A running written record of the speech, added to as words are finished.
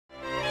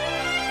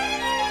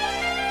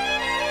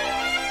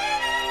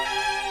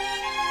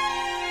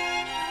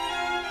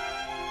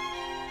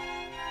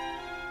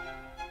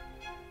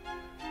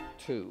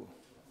2.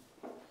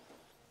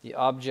 The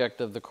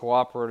object of the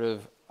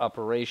cooperative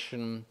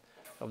operation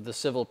of the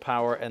civil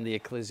power and the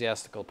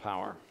ecclesiastical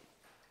power.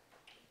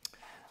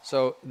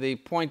 So the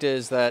point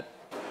is that,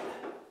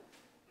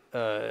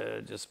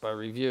 just by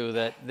review,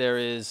 that there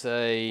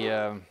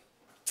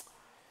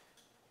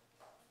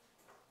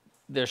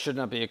should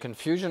not be a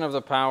confusion of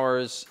the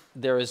powers.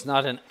 There is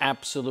not an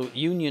absolute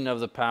union of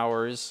the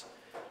powers.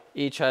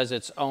 Each has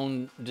its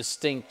own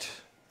distinct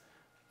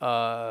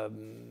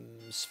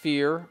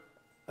sphere,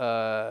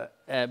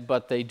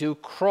 but they do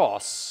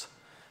cross,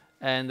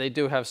 and they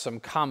do have some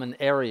common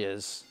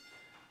areas,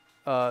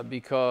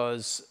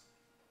 because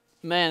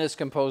man is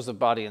composed of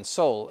body and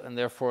soul, and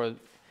therefore,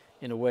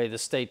 in a way, the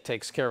state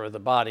takes care of the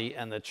body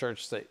and the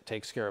church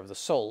takes care of the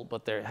soul,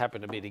 but they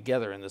happen to be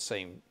together in the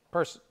same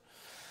person.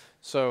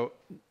 So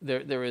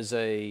there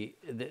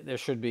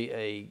should be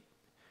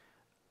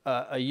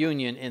a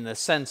union in the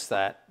sense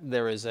that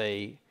there is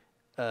a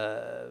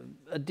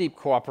deep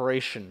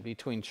cooperation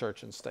between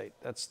church and state.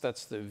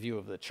 That's the view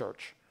of the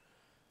church.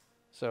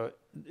 So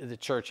the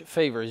church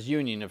favors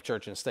union of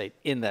church and state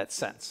in that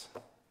sense.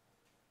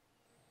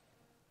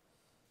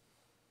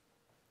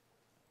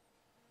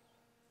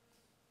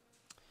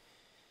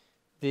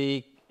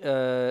 The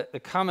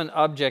common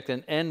object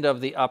and end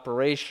of the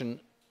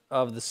operation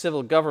of the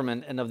civil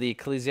government and of the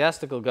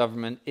ecclesiastical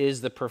government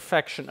is the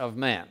perfection of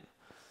man.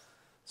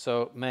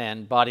 So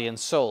man, body and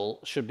soul,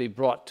 should be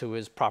brought to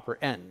his proper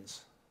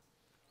ends.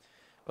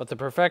 But the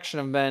perfection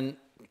of men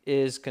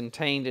is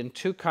contained in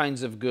two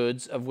kinds of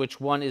goods, of which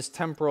one is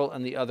temporal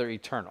and the other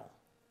eternal.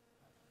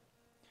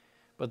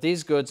 But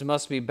these goods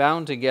must be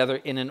bound together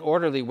in an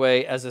orderly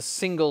way as a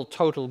single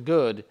total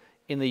good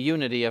in the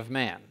unity of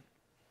man,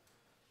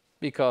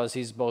 because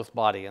he's both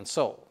body and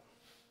soul.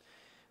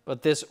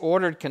 But this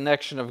ordered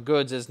connection of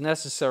goods is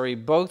necessary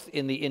both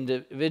in the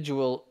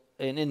individual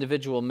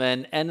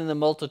men and in the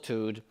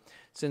multitude,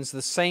 since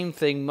the same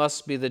thing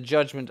must be the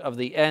judgment of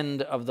the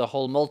end of the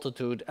whole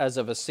multitude as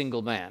of a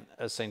single man,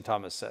 as St.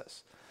 Thomas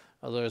says.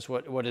 In other words,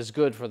 what is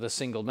good for the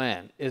single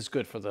man is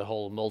good for the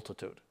whole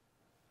multitude.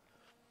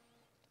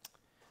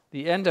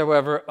 The end,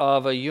 however,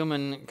 of a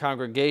human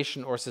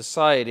congregation or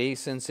society,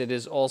 since it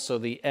is also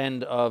the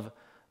end of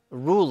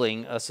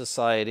ruling a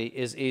society,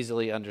 is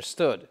easily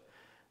understood.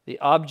 The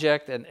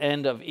object and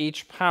end of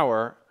each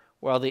power,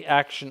 while the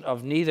action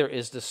of neither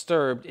is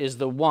disturbed, is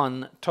the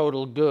one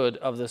total good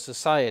of the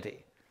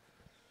society.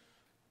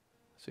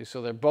 See,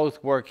 so they're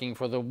both working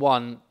for the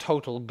one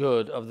total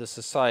good of the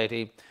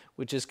society,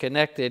 which is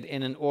connected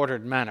in an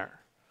ordered manner,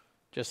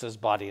 just as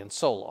body and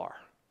soul are.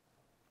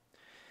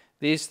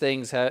 These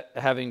things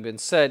having been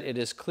said, it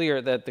is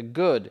clear that the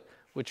good,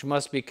 which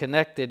must be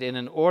connected in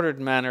an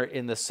ordered manner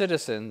in the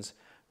citizens,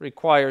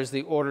 requires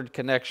the ordered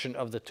connection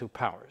of the two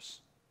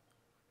powers,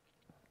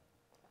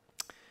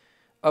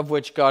 of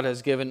which God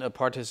has given a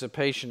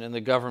participation in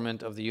the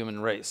government of the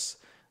human race.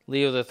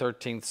 Leo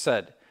XIII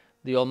said,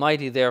 "The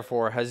Almighty,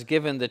 therefore, has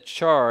given the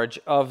charge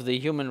of the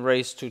human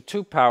race to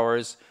two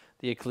powers,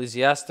 the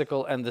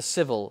ecclesiastical and the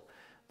civil,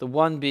 the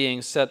one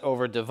being set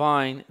over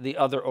divine, the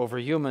other over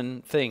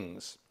human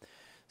things.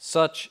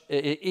 Such,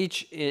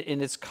 each in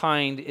its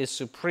kind is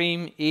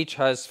supreme, each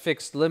has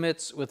fixed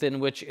limits within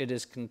which it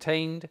is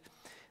contained,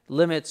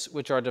 limits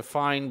which are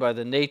defined by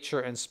the nature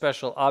and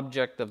special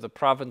object of the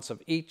province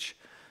of each,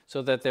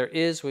 so that there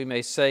is, we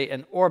may say,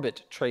 an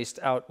orbit traced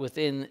out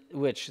within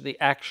which the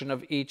action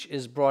of each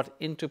is brought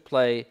into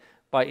play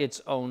by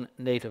its own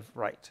native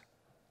right.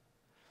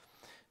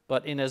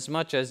 But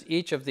inasmuch as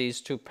each of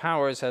these two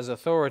powers has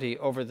authority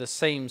over the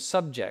same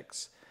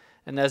subjects,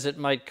 and as it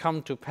might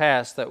come to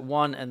pass that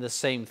one and the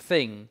same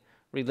thing,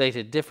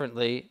 related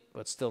differently,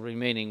 but still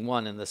remaining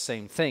one and the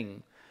same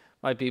thing,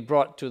 might be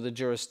brought to the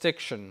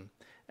jurisdiction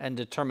and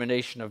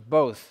determination of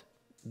both,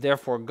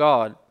 therefore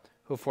God,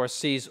 who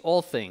foresees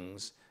all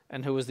things,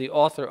 and who is the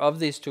author of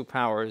these two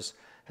powers,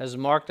 has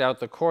marked out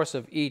the course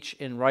of each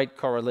in right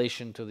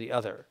correlation to the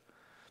other.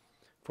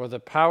 For the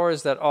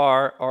powers that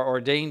are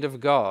ordained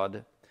of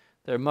God,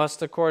 there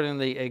must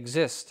accordingly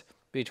exist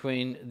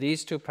between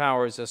these two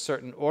powers a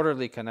certain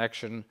orderly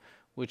connection,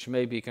 which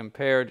may be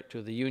compared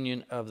to the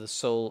union of the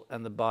soul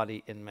and the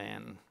body in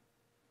man."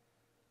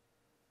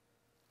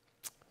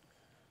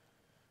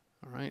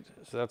 All right,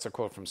 so that's a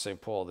quote from St.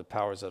 Paul, the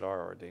powers that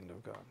are ordained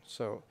of God.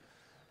 So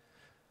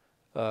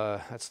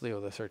that's Leo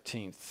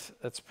XIII.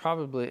 That's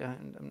probably, I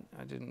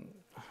didn't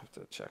have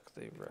to check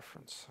the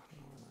reference.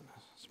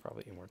 It's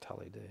probably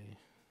Immortale Dei.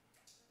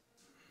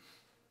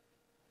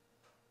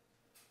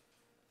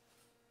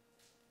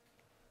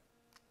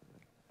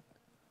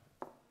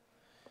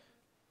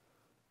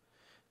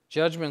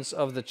 Judgments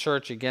of the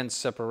church against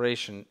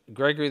separation.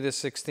 Gregory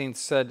XVI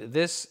said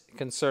this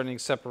concerning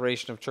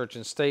separation of church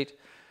and state: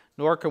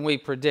 "Nor can we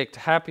predict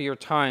happier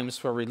times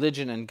for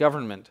religion and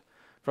government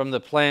from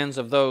the plans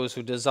of those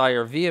who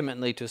desire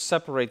vehemently to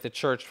separate the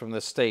church from the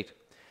state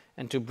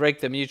and to break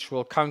the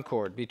mutual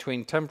concord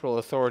between temporal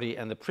authority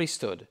and the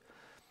priesthood.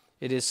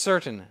 It is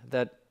certain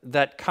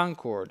that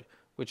concord,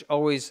 which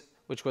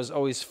was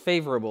always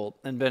favorable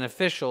and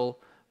beneficial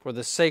for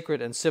the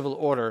sacred and civil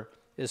order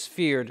is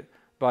feared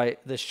by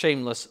the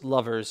shameless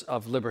lovers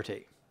of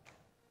liberty.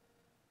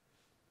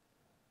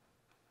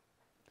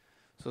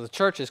 So the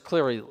church is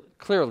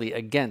clearly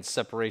against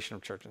separation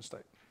of church and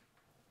state.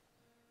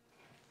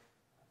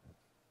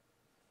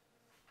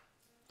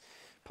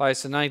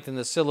 Pius IX in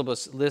the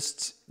syllabus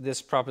lists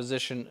this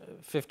proposition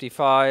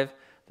 55,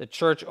 the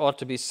church ought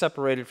to be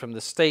separated from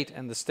the state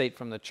and the state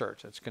from the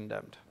church. It's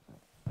condemned.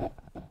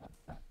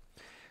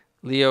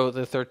 Leo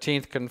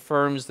XIII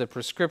confirms the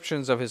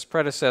prescriptions of his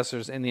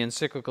predecessors in the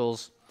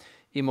encyclicals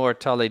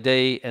Immortale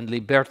Dei and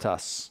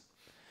Libertas.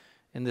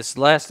 In this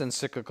last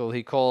encyclical,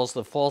 he calls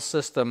the false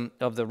system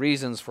of the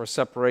reasons for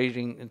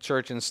separating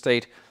church and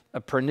state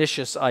a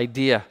pernicious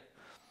idea.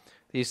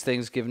 These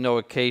things give no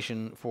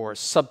occasion for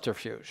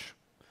subterfuge.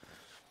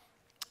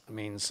 It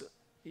means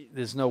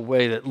there's no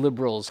way that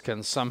liberals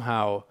can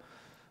somehow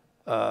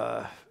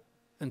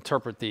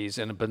interpret these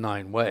in a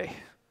benign way.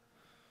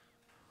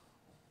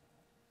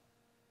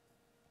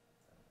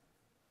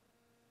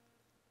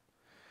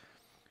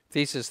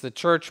 Thesis: the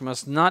church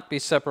must not be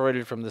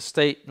separated from the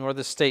state, nor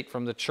the state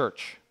from the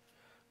church.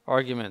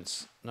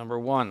 Arguments: number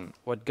one,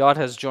 what God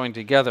has joined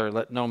together,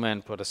 let no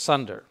man put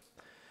asunder.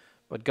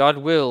 But God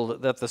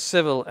willed that the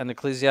civil and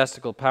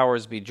ecclesiastical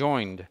powers be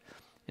joined.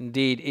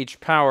 Indeed,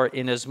 each power,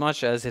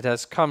 inasmuch as it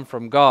has come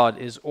from God,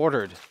 is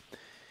ordered.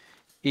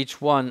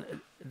 Each one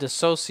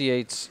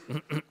dissociates,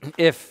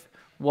 if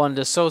one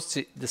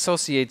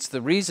dissociates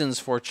the reasons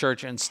for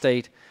church and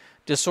state,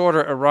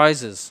 disorder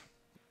arises.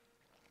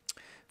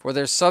 For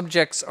their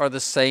subjects are the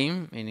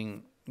same,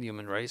 meaning the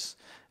human race,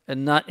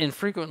 and not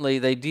infrequently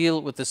they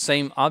deal with the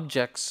same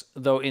objects,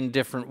 though in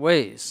different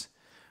ways.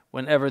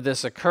 Whenever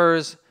this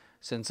occurs,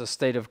 since a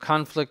state of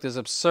conflict is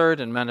absurd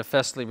and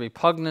manifestly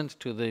repugnant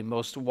to the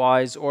most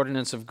wise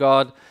ordinance of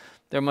God,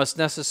 there must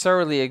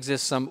necessarily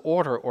exist some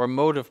order or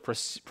mode of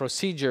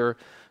procedure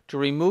to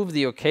remove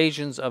the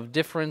occasions of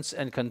difference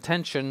and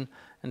contention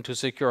and to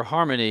secure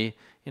harmony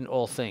in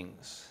all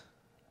things.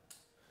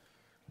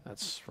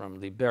 That's from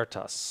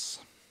Libertas.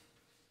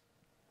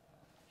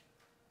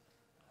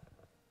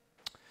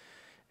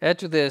 Add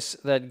to this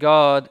that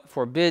God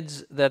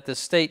forbids that the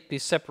state be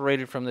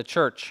separated from the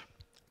church,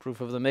 proof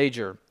of the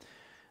major.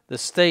 The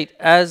state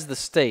as the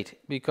state,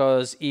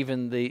 because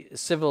even the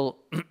civil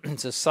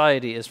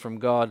society is from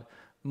God,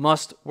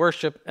 must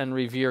worship and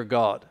revere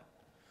God.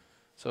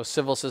 So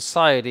civil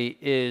society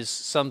is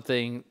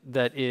something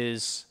that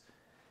is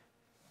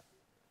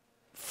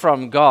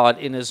from God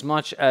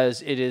inasmuch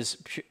as it is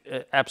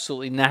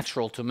absolutely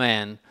natural to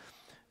man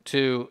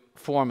to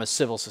form a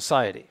civil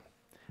society,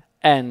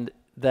 and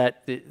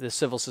that the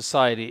civil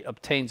society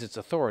obtains its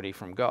authority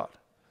from God.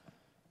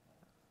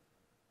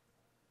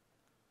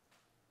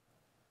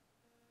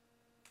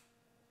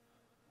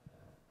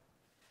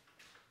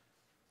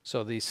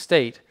 So the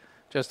state,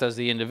 just as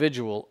the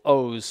individual,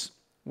 owes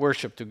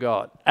worship to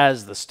God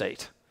as the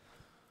state.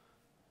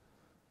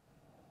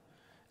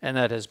 And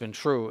that has been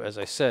true, as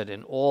I said,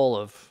 in all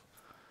of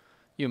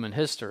human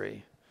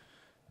history,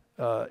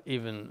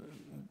 even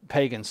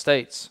pagan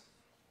states,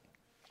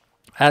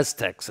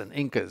 Aztecs and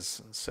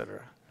Incas,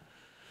 etc.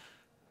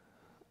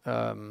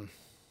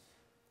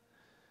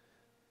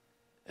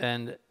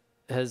 And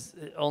has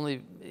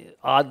only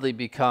oddly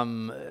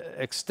become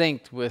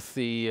extinct with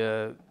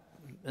the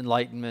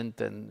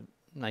Enlightenment and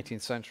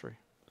 19th century.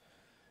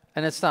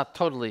 And it's not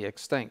totally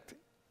extinct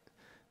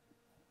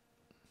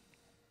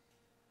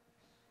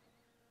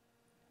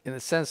in the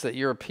sense that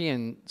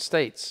European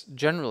states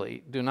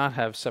generally do not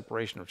have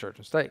separation of church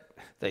and state.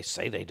 They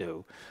say they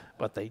do,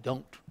 but they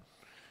don't.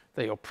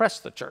 They oppress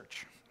the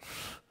church.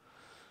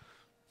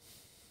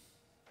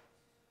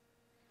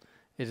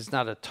 It is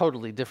not a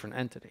totally different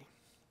entity.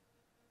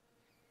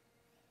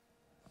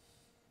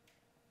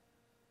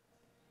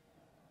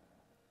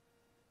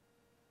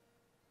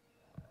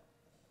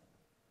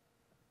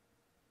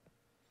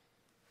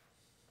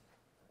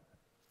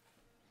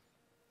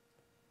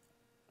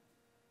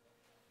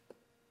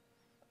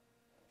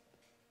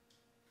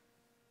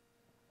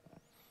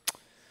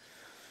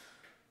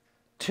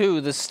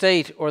 Two, the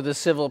state or the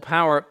civil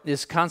power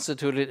is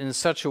constituted in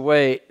such a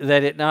way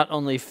that it not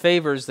only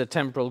favors the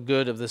temporal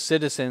good of the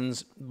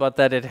citizens, but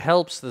that it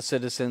helps the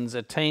citizens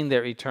attain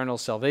their eternal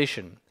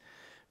salvation.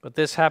 But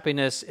this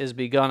happiness is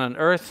begun on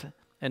earth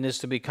and is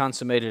to be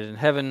consummated in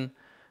heaven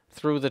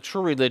through the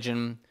true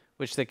religion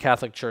which the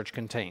Catholic Church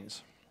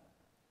contains.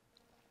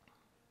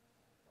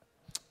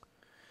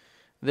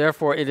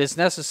 Therefore, it is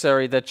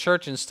necessary that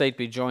church and state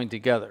be joined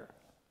together.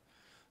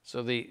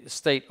 So the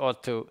state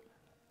ought to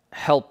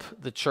help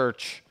the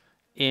church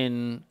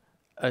in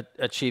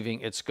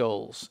achieving its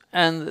goals.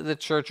 And the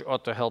church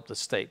ought to help the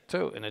state,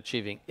 too, in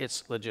achieving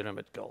its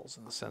legitimate goals,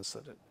 in the sense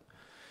that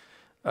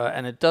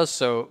and it does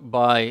so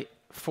by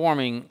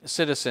forming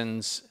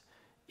citizens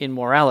in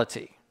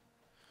morality.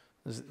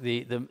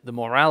 The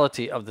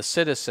morality of the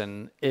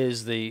citizen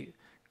is the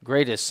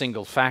greatest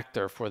single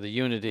factor for the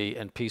unity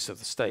and peace of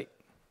the state.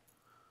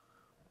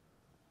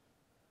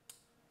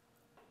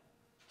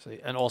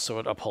 See, and also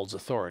it upholds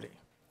authority.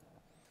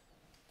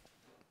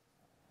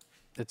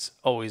 it's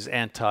always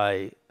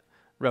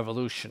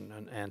anti-revolution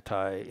and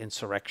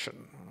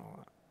anti-insurrection.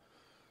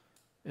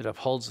 It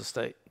upholds the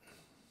state.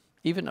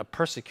 Even a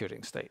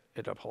persecuting state,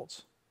 it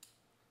upholds.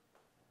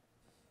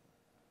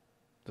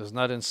 Does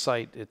not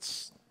incite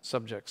its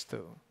subjects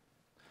to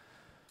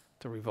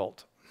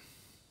revolt.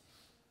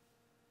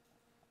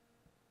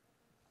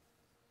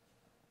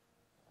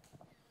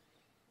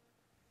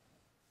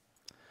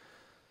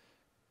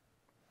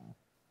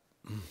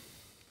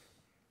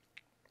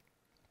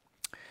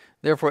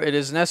 Therefore, it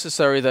is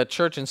necessary that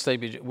church and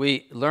state be...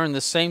 We learn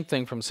the same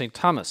thing from St.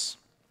 Thomas,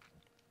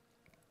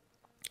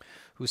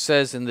 who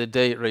says in the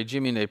De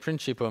Regimine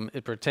Principium,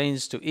 it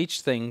pertains to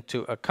each thing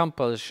to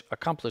accomplish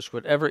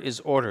whatever is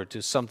ordered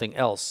to something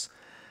else,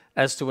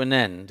 as to an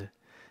end,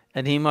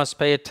 and he must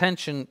pay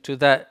attention to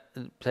that.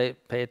 Pay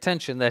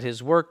attention that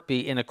his work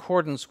be in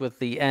accordance with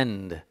the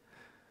end.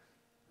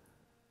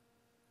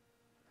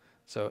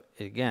 So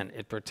again,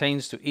 it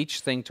pertains to each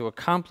thing to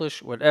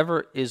accomplish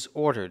whatever is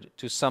ordered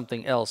to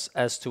something else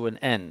as to an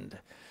end.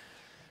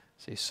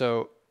 See,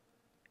 so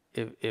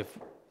if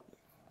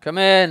come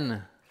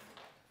in.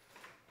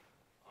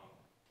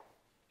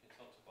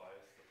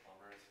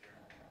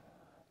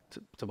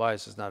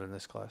 Tobias is not in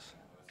this class.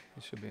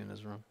 He should be in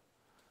his room.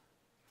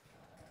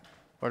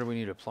 Why do we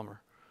need a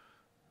plumber?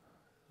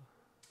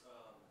 The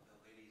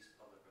ladies'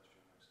 public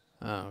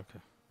restroom. Oh, okay.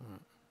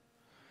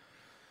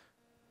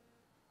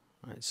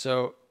 All right.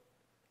 So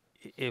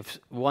if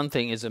one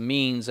thing is a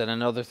means and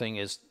another thing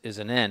is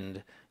an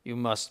end, you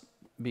must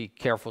be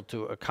careful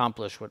to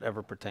accomplish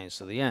whatever pertains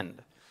to the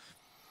end.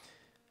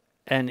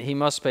 And he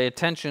must pay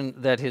attention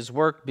that his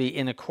work be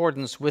in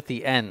accordance with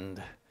the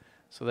end,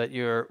 so that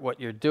what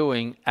you're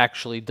doing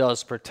actually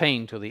does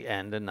pertain to the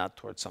end and not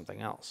towards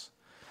something else.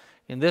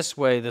 In this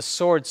way, the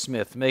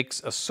swordsmith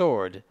makes a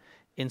sword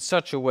in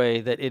such a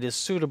way that it is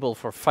suitable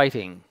for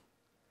fighting,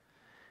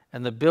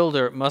 and the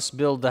builder must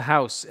build the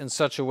house in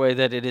such a way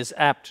that it is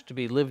apt to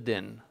be lived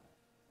in.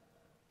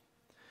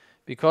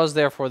 Because,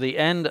 therefore, the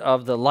end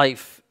of the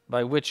life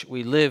by which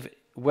we live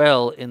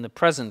well in the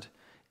present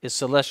is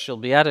celestial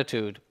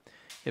beatitude,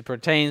 it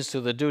pertains to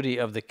the duty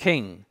of the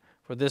king,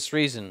 for this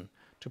reason,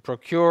 to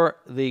procure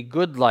the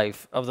good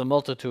life of the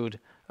multitude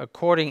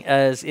according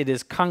as it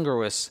is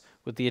congruous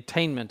with the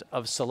attainment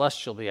of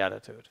celestial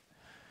beatitude.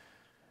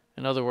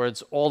 In other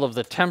words, all of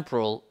the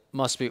temporal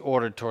must be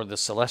ordered toward the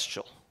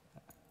celestial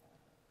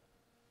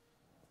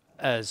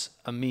as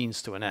a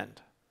means to an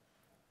end.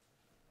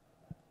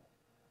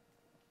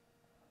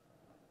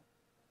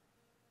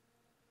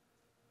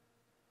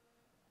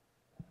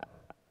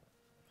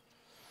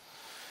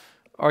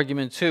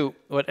 Argument 2,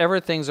 whatever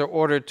things are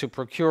ordered to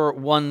procure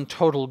one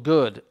total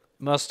good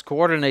must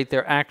coordinate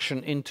their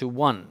action into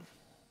one.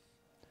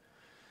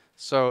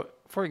 So,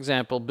 for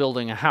example,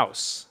 building a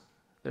house,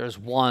 there's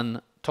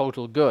one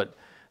total good.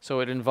 So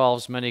it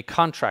involves many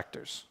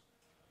contractors,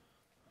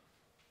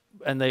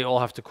 and they all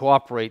have to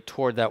cooperate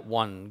toward that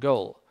one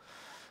goal.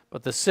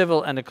 But the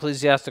civil and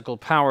ecclesiastical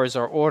powers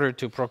are ordered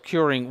to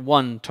procuring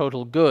one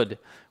total good,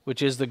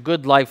 which is the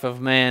good life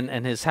of man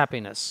and his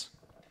happiness.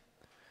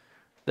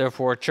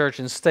 Therefore, church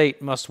and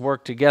state must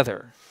work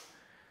together.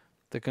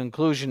 The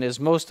conclusion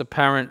is most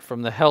apparent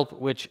from the help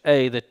which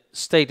A, the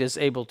state is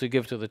able to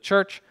give to the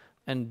church,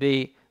 and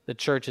B, the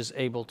church is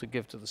able to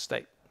give to the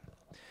state.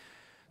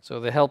 So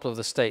the help of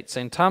the state.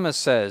 St. Thomas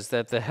says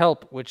that the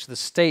help which the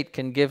state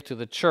can give to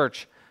the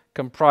church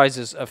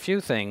comprises a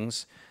few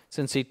things,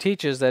 since he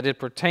teaches that it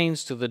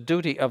pertains to the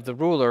duty of the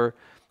ruler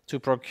to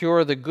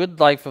procure the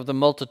good life of the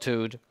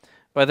multitude,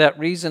 by that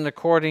reason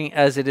according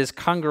as it is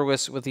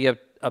congruous with the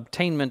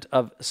obtainment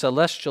of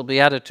celestial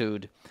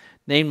beatitude,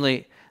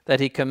 namely, that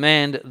he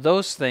command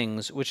those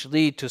things which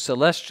lead to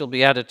celestial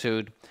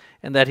beatitude,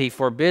 and that he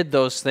forbid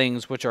those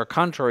things which are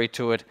contrary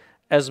to it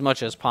as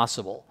much as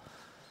possible.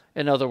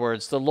 In other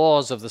words, the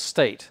laws of the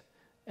state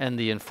and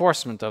the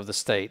enforcement of the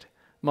state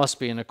must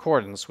be in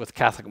accordance with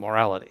Catholic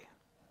morality.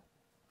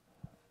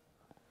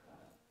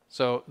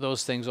 So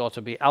those things ought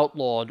to be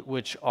outlawed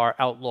which are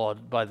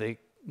outlawed by the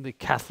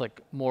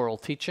Catholic moral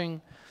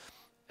teaching,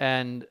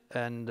 and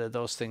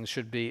those things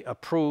should be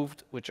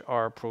approved which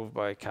are approved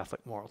by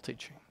Catholic moral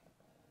teaching.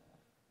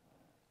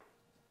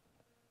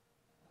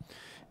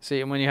 See,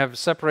 and when you have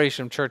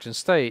separation of church and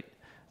state,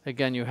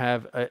 again, you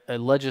have a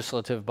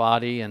legislative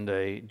body and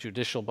a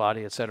judicial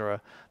body,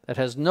 etc., that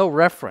has no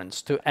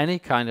reference to any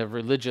kind of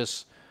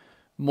religious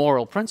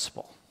moral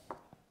principle.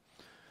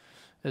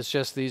 It's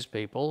just these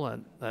people,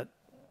 and that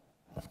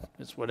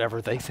it's whatever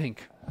they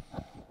think.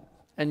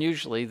 And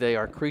usually they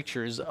are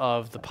creatures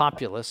of the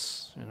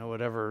populace,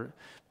 whatever,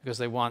 because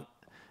they want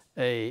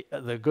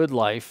the good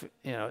life.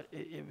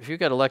 If you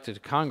get elected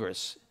to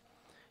Congress,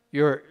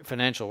 your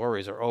financial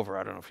worries are over.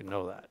 I don't know if you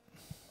know that.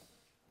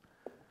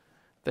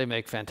 They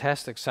make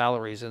fantastic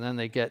salaries, and then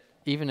they get,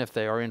 even if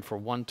they are in for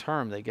one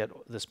term, they get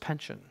this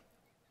pension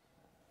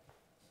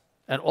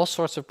and all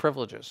sorts of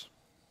privileges.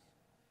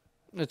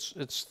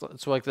 It's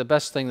like the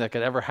best thing that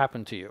could ever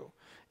happen to you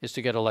is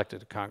to get elected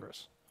to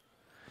Congress.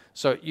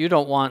 So you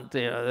don't want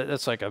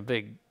that's like a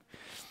big,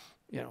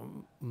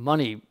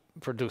 money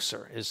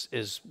producer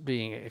is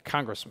being a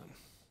congressman.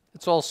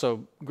 It's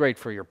also great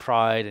for your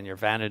pride and your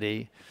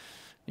vanity.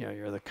 You know,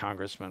 you're the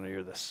congressman or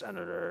you're the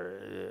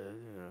senator.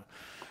 You know.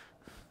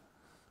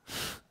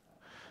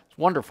 It's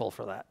wonderful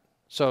for that.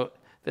 So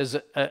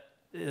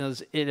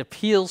it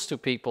appeals to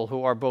people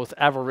who are both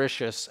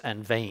avaricious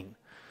and vain,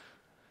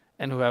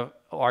 and who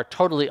are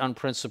totally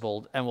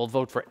unprincipled and will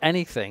vote for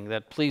anything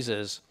that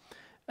pleases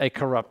a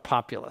corrupt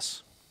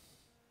populace.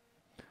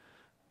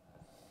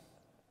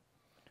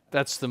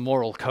 That's the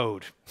moral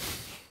code.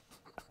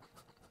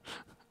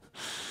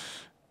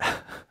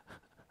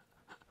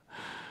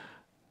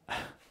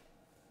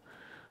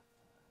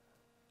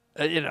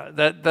 You know,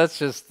 that's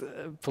just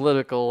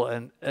political,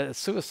 and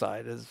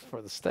suicide is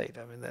for the state.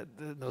 I mean,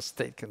 no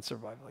state can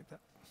survive like that.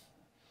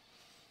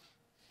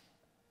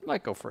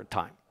 Might go for a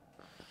time.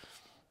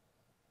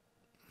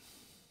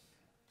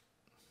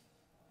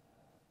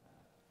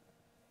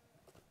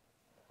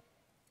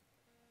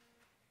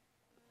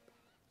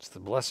 It's the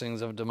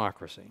blessings of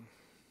democracy.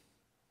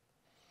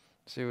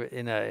 See,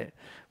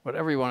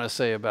 whatever you want to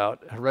say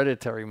about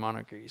hereditary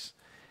monarchies,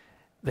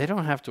 they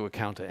don't have to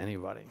account to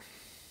anybody,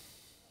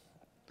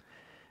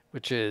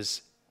 which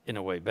is in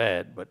a way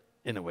bad, but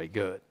in a way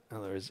good. In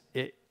other words,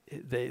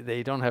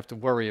 they don't have to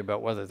worry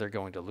about whether they're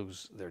going to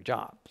lose their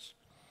jobs.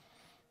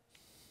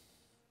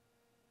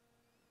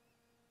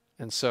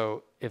 And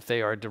so if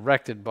they are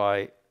directed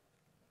by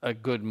a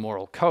good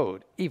moral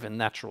code, even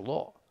natural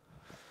law,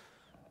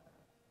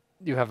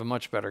 you have a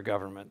much better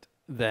government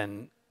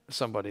than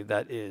somebody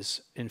that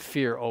is in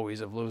fear always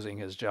of losing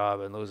his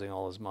job and losing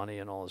all his money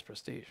and all his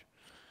prestige.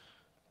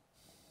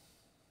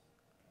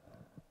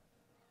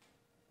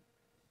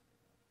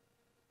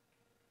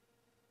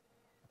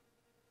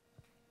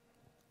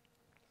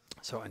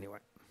 So anyway.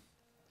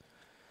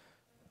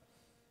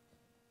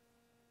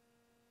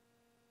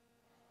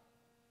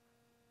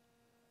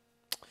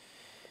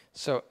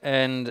 So,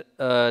 and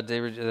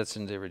that's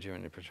in De Regio.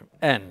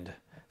 And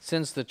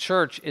since the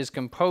church is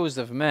composed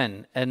of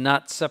men and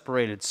not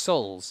separated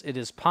souls, it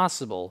is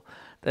possible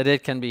that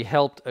it can be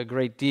helped a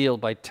great deal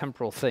by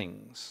temporal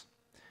things.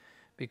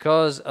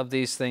 Because of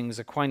these things,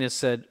 Aquinas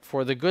said,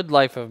 for the good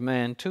life of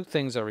man, two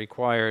things are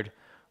required.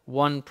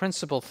 One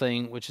principal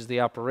thing, which is the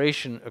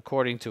operation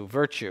according to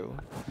virtue,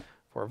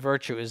 for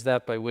virtue is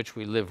that by which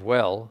we live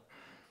well,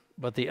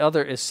 but the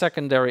other is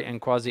secondary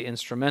and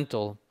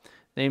quasi-instrumental,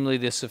 namely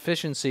the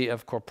sufficiency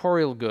of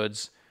corporeal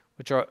goods,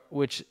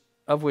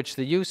 of which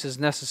the use is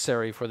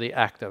necessary for the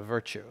act of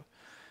virtue.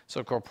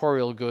 So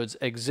corporeal goods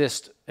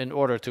exist in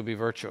order to be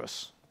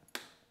virtuous.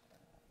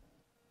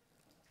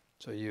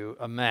 So you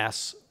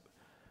amass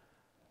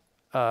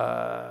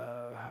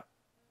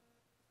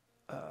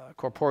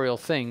corporeal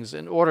things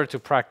in order to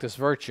practice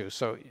virtue.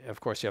 So, of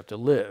course, you have to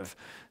live.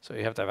 So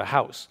you have to have a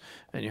house,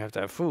 and you have to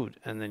have food,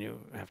 and then you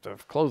have to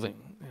have clothing.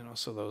 You know,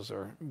 so those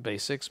are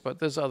basics. But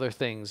there's other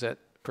things that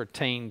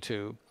pertain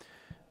to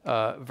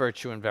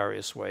virtue in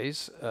various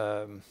ways.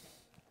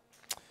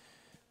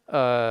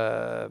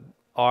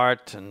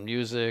 Art and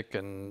music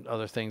and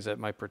other things that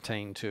might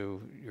pertain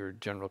to your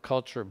general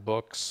culture,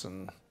 books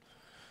and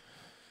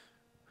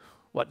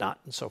whatnot,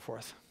 and so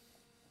forth.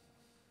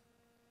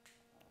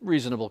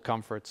 Reasonable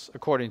comforts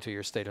according to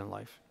your state in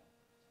life.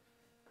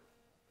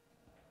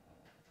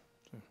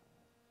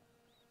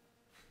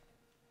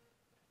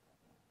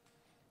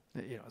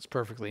 You know, it's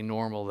perfectly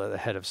normal that a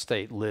head of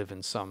state live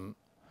in some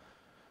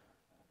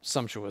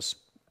sumptuous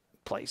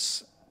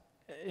place.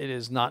 It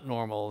is not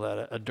normal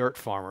that a dirt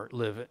farmer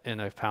live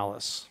in a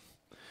palace.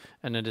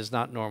 And it is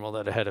not normal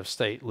that a head of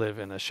state live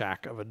in a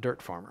shack of a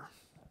dirt farmer.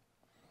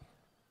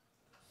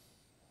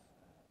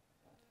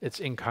 It's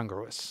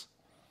incongruous.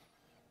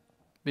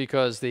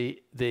 Because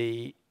the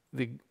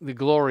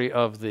glory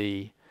of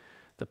the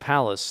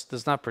palace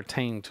does not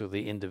pertain to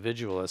the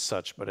individual as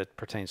such, but it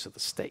pertains to the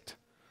state.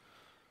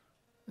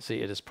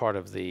 See, it is part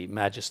of the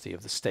majesty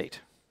of the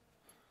state.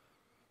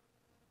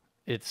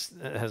 It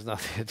has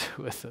nothing to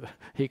do with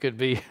he could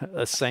be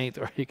a saint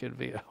or he could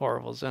be a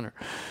horrible sinner.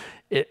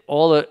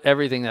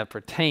 Everything that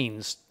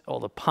pertains, all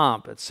the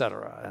pomp,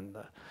 etc., and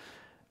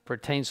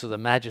pertains to the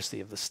majesty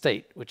of the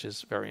state, which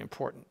is very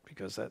important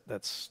because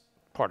that's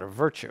part of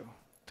virtue,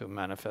 to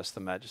manifest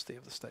the majesty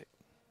of the state.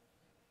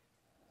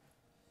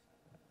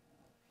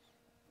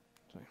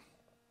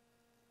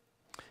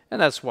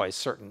 And that's why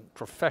certain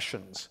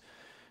professions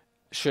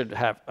should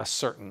have a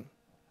certain,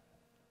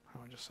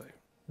 how would you say,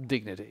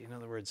 dignity. In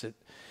other words,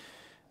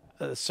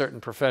 certain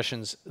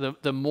professions,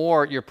 the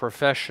more your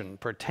profession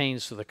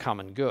pertains to the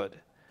common good,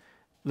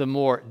 the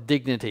more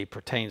dignity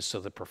pertains to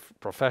the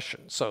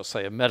profession. So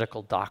say a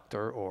medical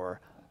doctor, or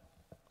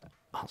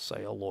I'll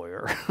say a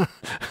lawyer,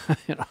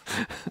 you know,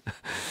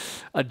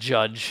 a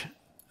judge,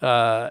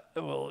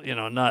 well, you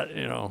know, not,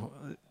 you know,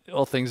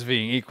 all things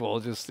being equal,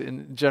 just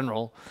in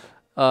general,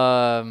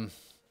 a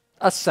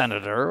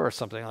senator or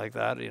something like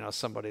that, you know,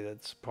 somebody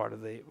that's part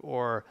of the,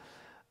 or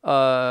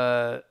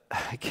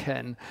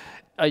again,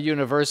 a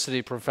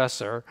university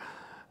professor,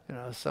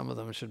 some of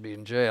them should be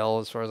in jail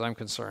as far as I'm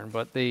concerned.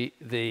 But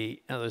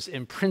there's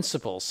in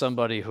principle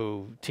somebody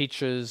who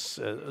teaches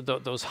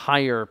those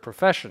higher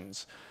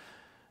professions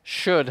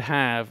should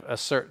have a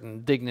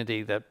certain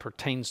dignity that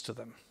pertains to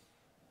them.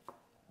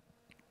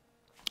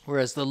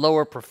 Whereas the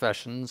lower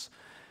professions,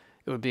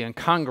 it would be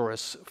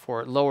incongruous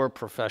for lower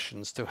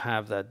professions to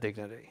have that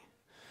dignity.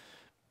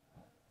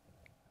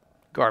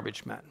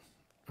 Garbage men,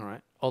 all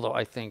right? Although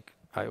I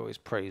always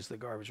praise the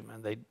garbage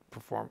men. They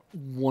perform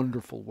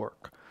wonderful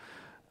work.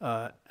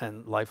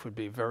 And life would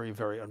be very,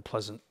 very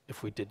unpleasant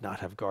if we did not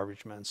have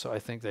garbage men. So I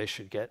think they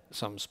should get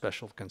some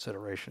special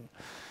consideration.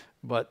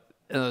 But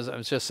as I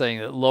was just saying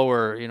that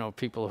lower,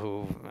 people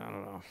who, I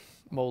don't know,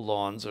 mow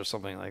lawns or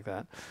something like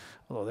that,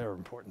 although they're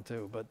important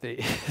too, but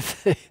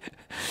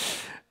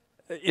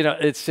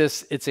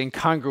it's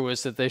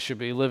incongruous that they should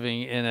be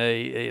living in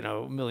a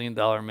 $1 million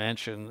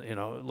mansion,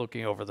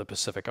 looking over the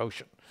Pacific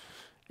Ocean.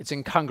 It's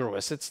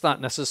incongruous. It's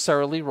not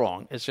necessarily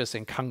wrong. It's just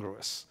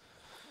incongruous.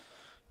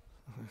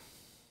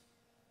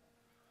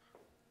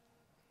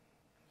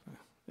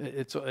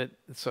 So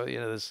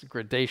there's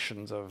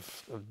gradations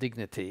of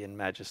dignity and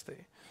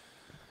majesty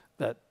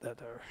that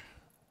are.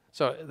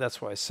 So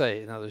that's why I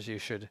say, in other words, you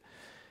should.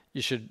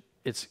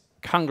 It's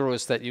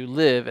congruous that you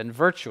live and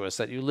virtuous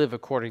that you live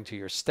according to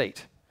your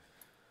state.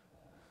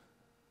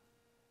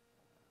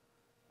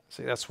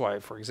 See, that's why,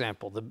 for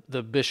example,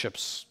 the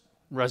bishop's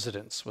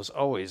residence was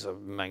always a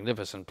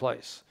magnificent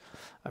place.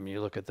 I mean,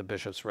 you look at the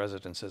bishop's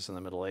residences in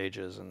the Middle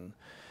Ages, and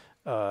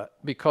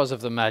because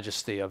of the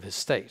majesty of his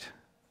state.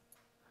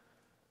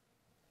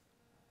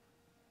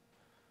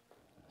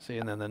 See,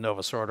 and then the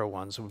Novus Ordo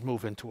ones would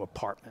move into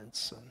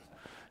apartments, and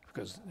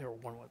because they were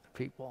one with the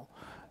people,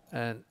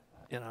 and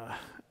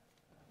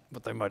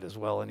but they might as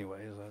well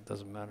anyway. So it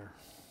doesn't matter.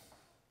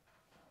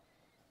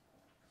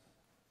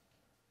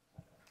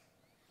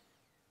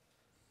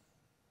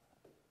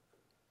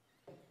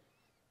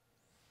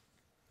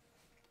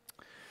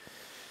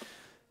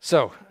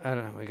 So I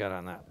don't know. We got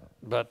on that,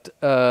 but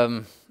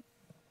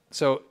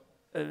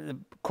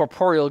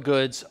corporeal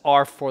goods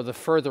are for the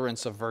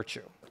furtherance of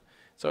virtue.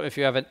 So if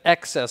you have an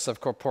excess of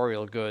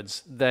corporeal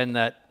goods, then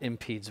that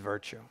impedes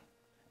virtue.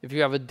 If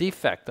you have a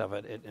defect of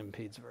it, it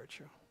impedes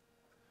virtue.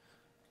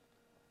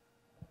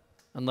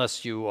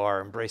 Unless you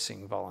are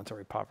embracing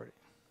voluntary poverty.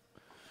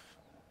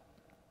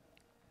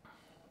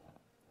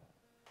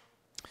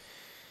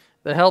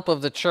 The help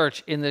of the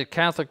church. In the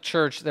Catholic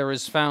Church, there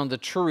is found the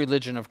true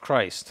religion of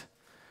Christ.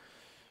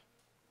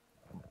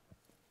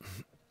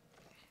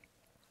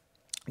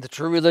 The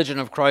true religion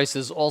of Christ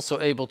is also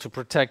able to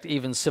protect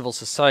even civil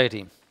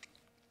society.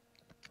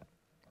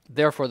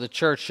 Therefore, the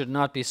church should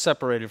not be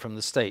separated from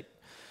the state.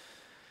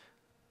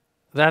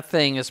 That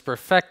thing is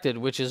perfected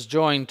which is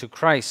joined to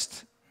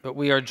Christ, but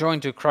we are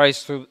joined to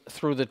Christ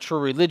through the true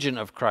religion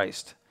of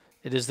Christ.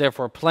 It is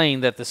therefore plain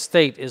that the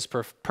state is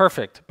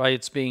perfect by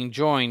its being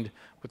joined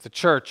with the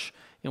church,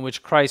 in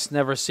which Christ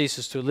never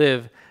ceases to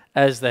live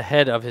as the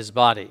head of his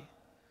body.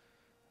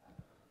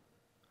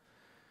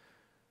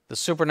 The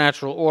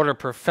supernatural order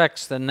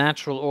perfects the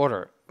natural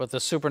order, but the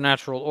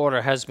supernatural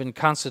order has been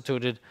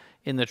constituted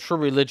in the true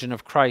religion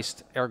of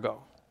Christ,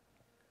 ergo.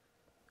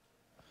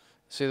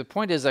 See, the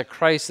point is that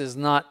Christ is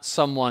not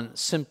someone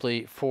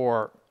simply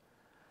for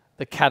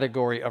the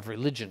category of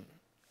religion.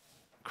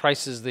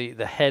 Christ is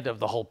the head of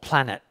the whole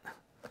planet,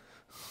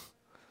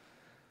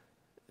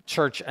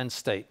 church and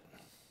state.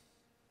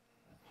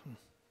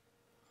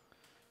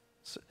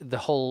 So the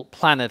whole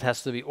planet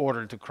has to be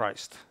ordered to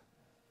Christ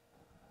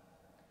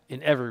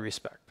in every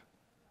respect.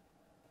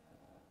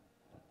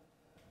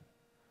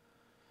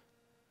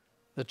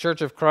 The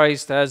Church of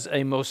Christ has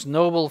a most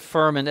noble,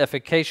 firm, and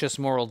efficacious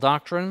moral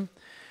doctrine,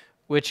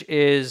 which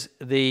is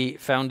the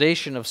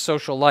foundation of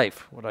social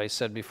life, what I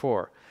said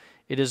before.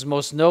 It is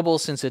most noble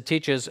since it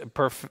teaches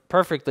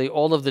perfectly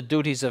all of the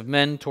duties of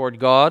men toward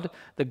God,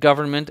 the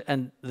government,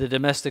 and the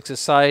domestic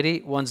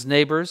society, one's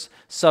neighbors,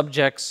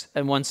 subjects,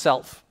 and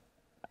oneself.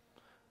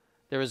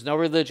 There is no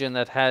religion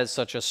that has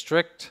such a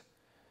strict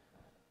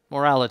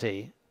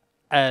morality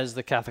as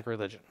the Catholic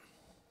religion.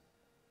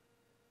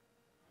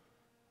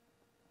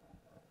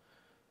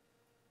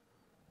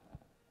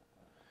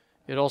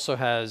 It also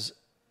has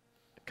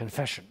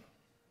confession,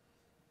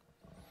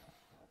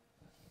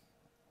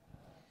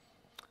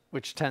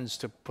 which tends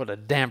to put a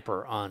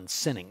damper on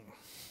sinning.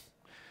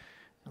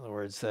 In other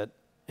words, that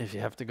if you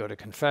have to go to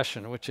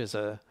confession, which is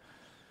an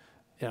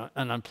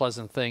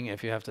unpleasant thing,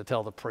 if you have to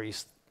tell the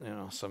priest,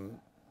 some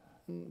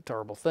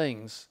terrible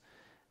things,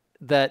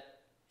 that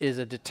is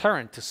a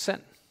deterrent to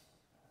sin.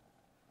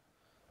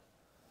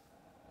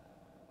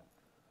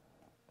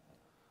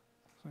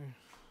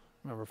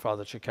 Remember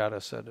Father Cicada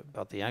said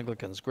about the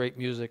Anglicans, great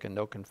music and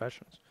no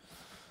confessions.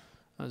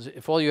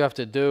 If all you have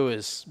to do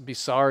is be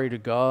sorry to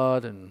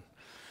God and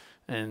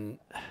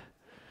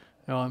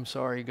I'm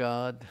sorry,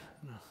 God,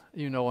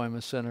 I'm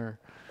a sinner,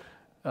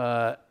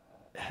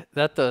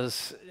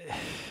 it's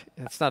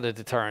not a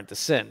deterrent to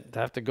sin. To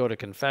have to go to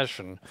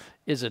confession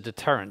is a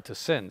deterrent to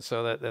sin.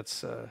 So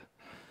that's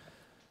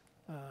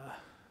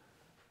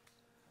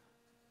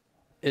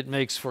It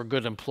makes for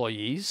good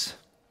employees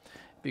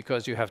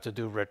because you have to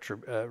do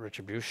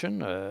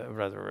restitution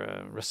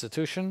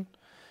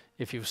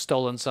if you've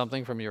stolen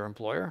something from your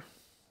employer,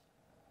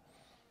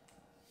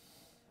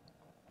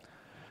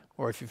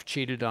 or if you've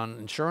cheated on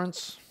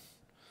insurance,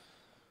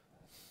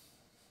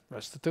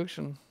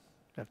 restitution,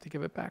 you have to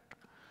give it back.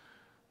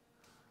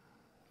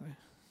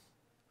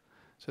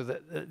 So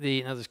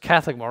this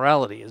Catholic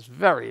morality is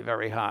very,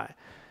 very high.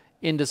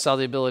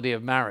 Indissolubility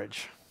of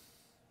marriage,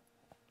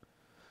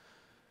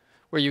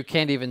 where you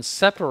can't even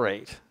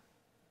separate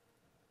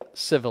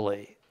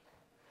civilly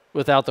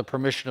without the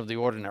permission of the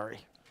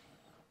ordinary.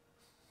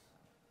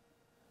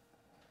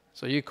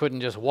 So you couldn't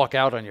just walk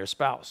out on your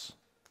spouse.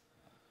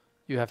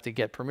 You have to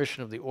get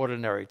permission of the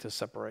ordinary to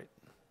separate.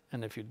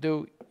 And if you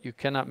do, you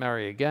cannot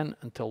marry again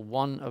until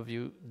one of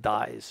you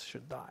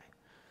should die.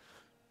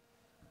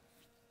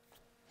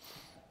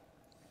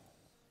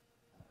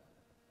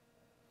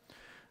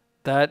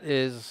 That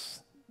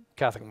is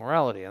Catholic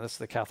morality, and that's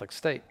the Catholic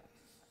state.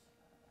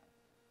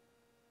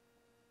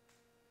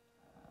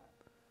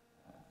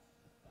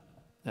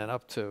 And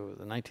up to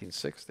the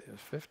 1960s,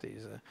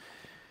 50s,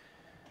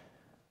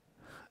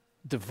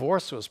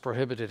 divorce was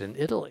prohibited in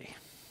Italy.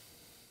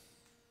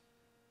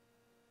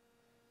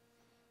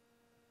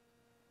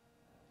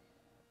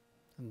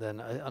 And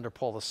then under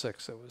Paul VI,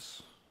 it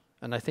was,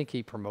 and I think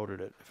he promoted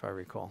it, if I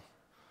recall,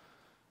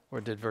 or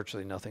did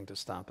virtually nothing to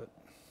stop it.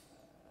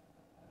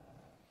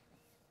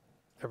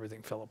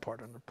 Everything fell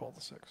apart under Paul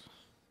VI.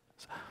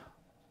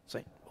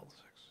 Saint Paul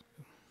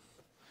VI.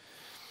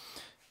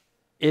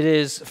 It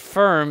is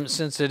firm,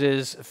 since it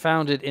is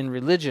founded in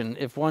religion.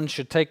 If one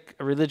should take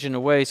religion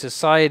away,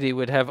 society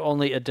would have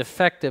only a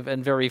defective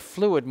and very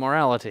fluid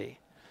morality,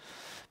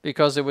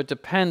 because it would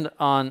depend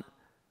on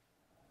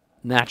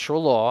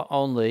natural law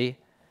only,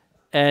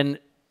 and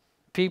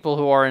people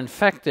who are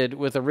infected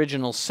with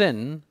original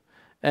sin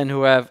and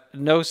who have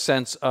no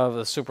sense of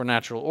the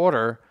supernatural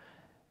order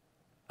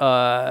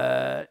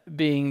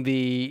being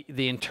the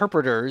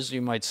interpreters,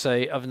 you might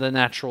say, of the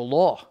natural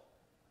law.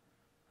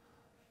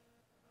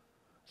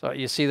 So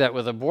you see that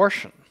with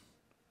abortion,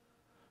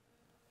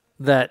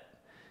 that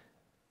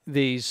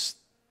these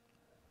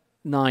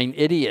 9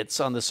 idiots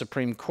on the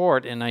Supreme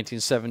Court in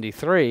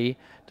 1973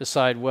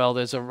 decide, well,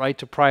 there's a right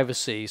to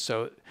privacy,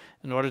 so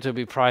in order to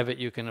be private,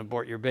 you can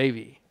abort your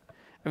baby.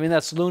 I mean,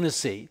 that's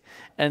lunacy.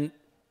 And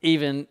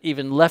even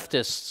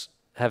leftists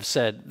have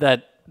said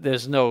that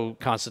there's no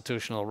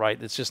constitutional right.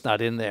 It's just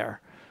not in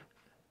there.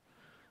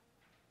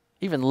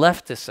 Even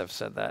leftists have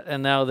said that,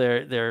 and now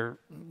let's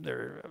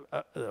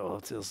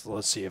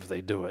see if they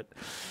do it.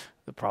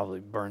 They'll probably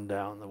burn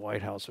down the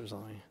White House or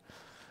something.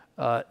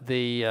 No,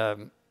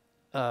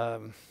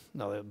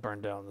 they'll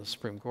burn down the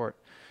Supreme Court.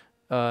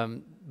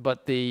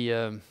 But they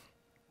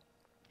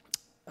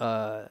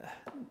are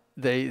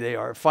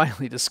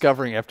finally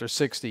discovering, after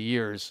 60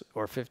 years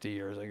or 50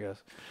 years, I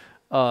guess,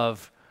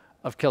 of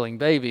killing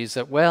babies,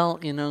 that, well,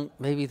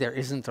 maybe there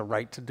isn't a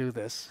right to do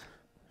this.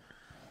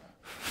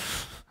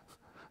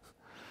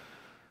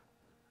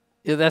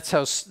 That's how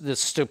the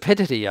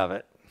stupidity of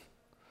it.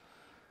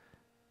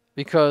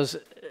 Because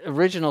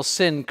original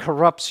sin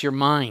corrupts your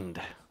mind.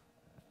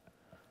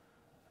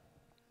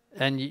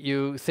 And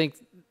you think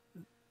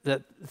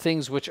that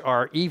things which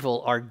are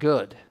evil are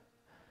good.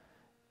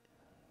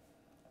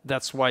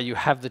 That's why you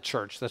have the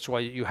church. That's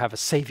why you have a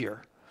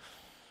Savior.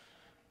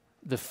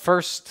 The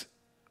first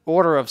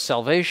order of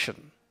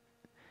salvation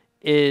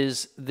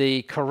is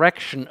the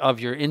correction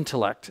of your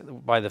intellect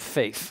by the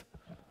faith.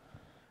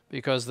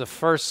 Because the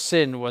first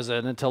sin was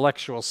an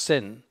intellectual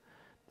sin,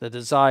 the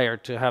desire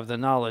to have the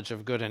knowledge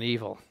of good and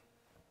evil.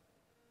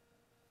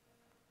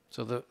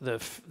 So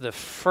the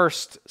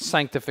first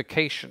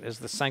sanctification is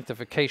the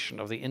sanctification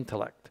of the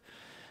intellect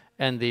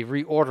and the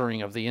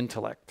reordering of the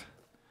intellect.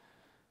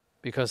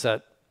 Because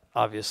that,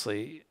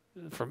 obviously,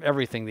 from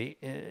everything, the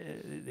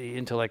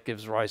intellect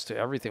gives rise to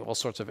everything, all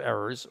sorts of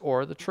errors,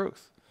 or the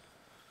truth.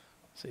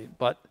 See,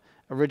 but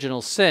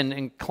original sin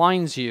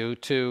inclines you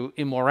to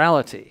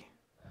immorality.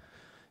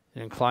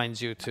 It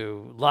inclines you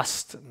to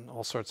lust and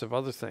all sorts of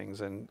other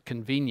things, and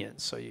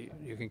convenience. So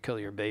you can kill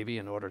your baby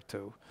in order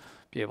to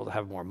be able to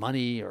have more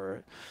money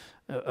or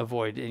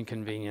avoid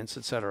inconvenience,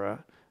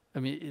 etc.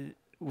 I mean,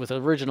 with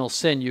original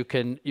sin, you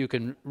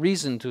can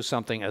reason to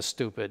something as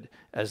stupid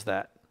as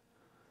that.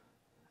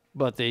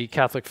 But the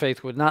Catholic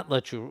faith would not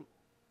let you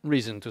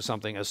reason to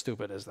something as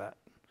stupid as that.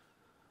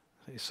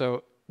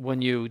 So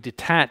when you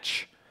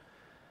detach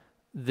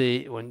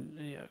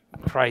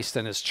Christ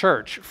and his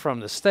church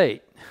from the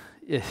state,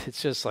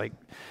 it's just like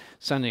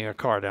sending a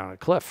car down a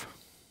cliff.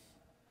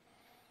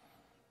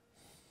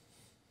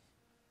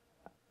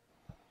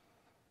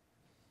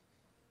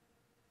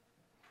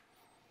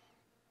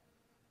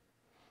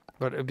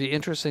 But it'd be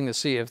interesting to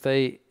see if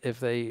they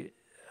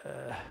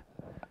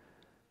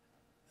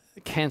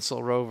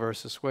cancel Roe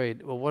versus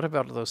Wade. Well, what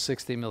about those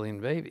 60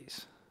 million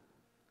babies?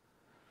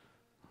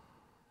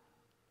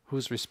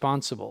 Who's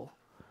responsible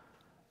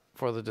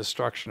for the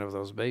destruction of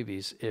those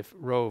babies if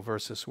Roe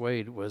versus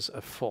Wade was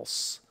a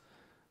false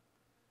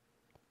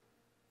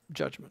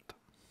judgment?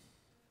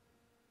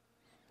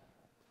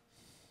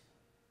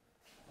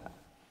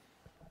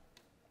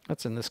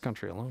 That's in this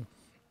country alone.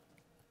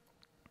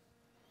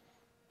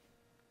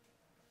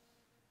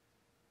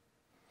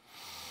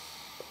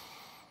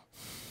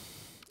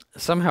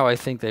 Somehow I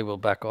think they will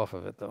back off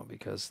of it, though,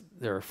 because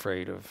they're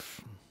afraid of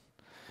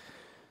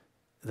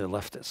the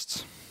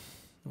leftists.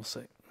 We'll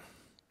see.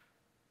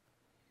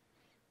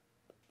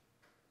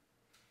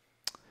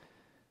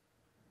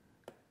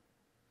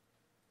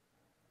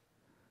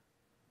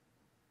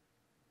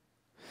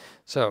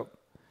 So,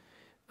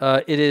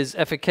 it is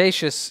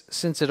efficacious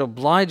since it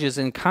obliges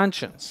in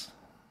conscience.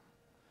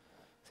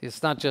 See,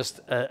 it's not just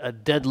a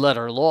dead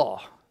letter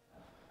law.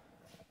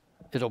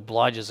 It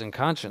obliges in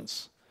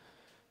conscience.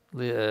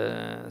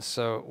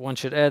 So one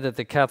should add that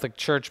the Catholic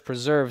Church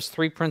preserves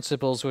three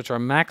principles which are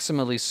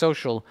maximally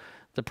social: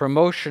 the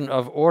promotion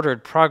of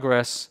ordered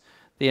progress,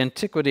 the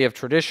antiquity of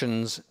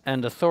traditions,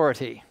 and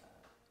authority.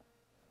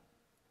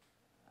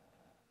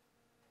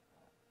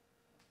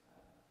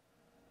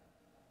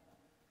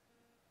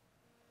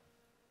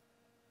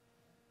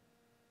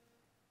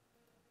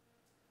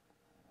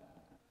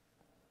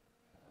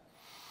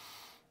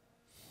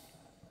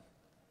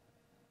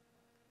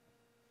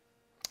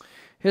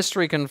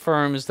 History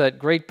confirms that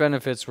great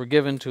benefits were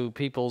given to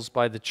peoples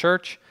by the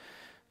Church.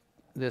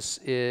 This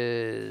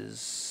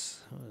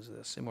is, what is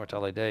this?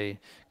 Immortale Dei.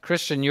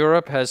 Christian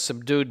Europe has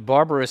subdued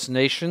barbarous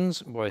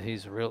nations. Boy,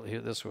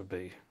 this would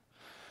be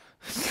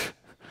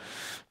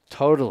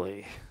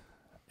totally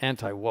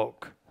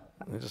anti-woke.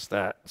 Just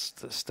that's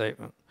the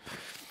statement.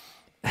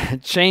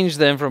 Changed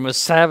them from a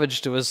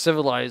savage to a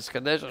civilized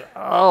condition.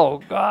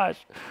 Oh, gosh.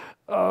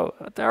 Oh,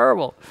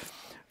 terrible.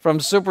 From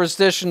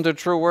superstition to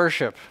true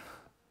worship.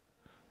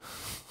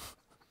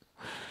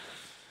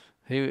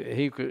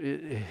 He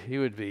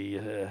would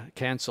be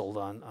canceled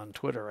on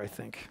Twitter, I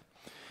think.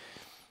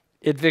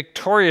 It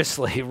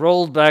victoriously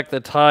rolled back the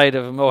tide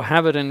of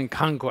Mohammedan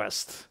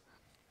conquest,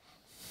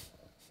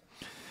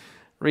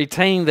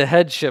 retained the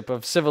headship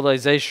of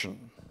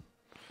civilization,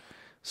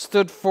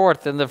 stood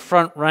forth in the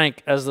front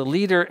rank as the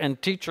leader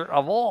and teacher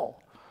of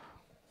all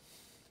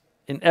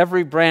in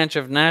every branch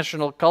of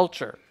national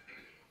culture.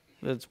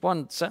 It's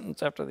one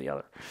sentence after the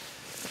other.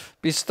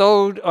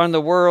 Bestowed on the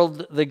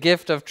world the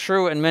gift of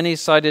true and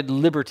many-sided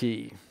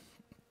liberty,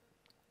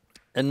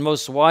 and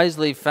most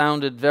wisely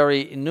founded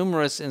very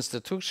numerous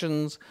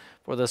institutions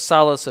for the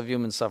solace of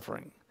human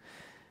suffering.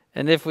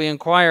 And if we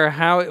inquire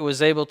how it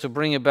was able to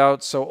bring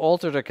about so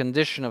altered a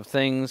condition of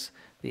things,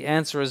 the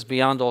answer is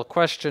beyond all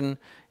question,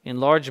 in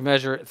large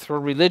measure through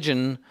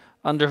religion,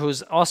 under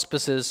whose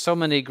auspices so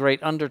many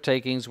great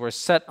undertakings were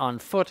set on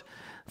foot,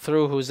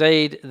 through whose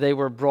aid they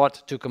were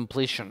brought to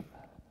completion.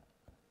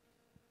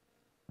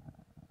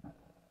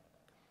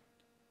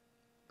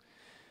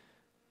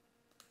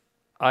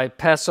 I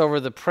pass over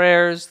the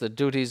prayers, the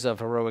duties of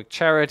heroic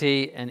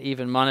charity, and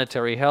even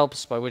monetary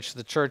helps by which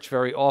the Church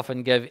very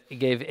often gave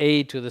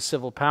aid to the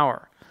civil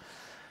power.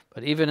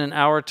 But even in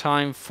our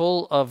time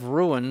full of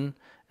ruin,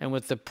 and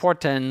with the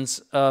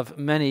portents of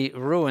many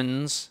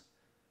ruins,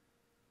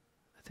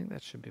 I think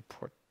that should be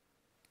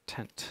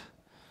portent.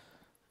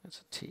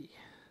 That's a T.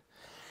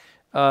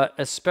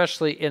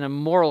 Especially in a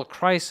moral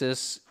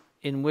crisis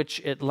in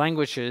which it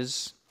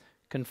languishes,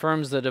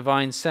 confirms the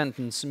divine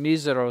sentence,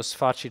 miseros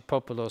facit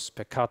populos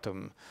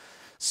peccatum.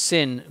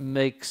 Sin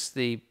makes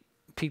the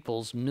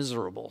peoples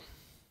miserable.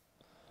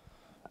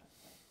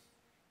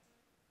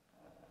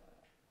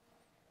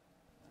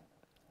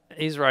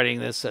 He's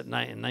writing this in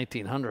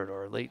 1900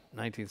 or late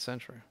 19th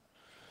century.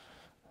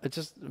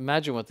 Just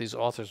imagine what these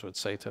authors would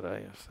say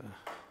today.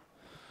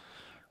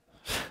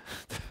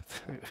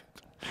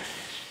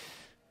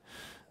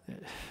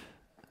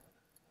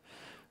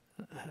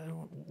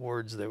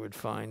 Words they would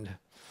find.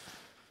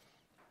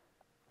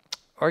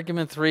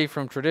 Argument 3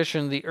 from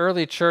tradition. The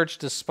early church,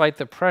 despite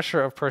the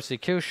pressure of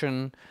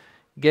persecution,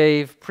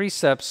 gave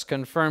precepts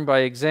confirmed by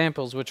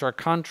examples which are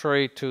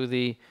contrary to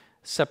the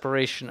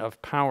separation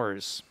of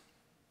powers.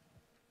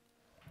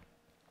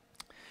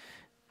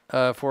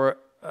 For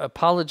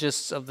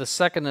apologists of the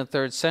 2nd and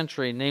 3rd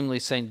century, namely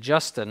St.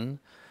 Justin,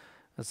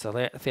 that's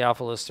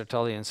Theophilus,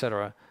 Tertullian,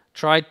 etc.,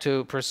 tried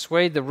to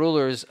persuade the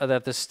rulers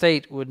that the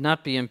state would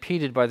not be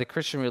impeded by the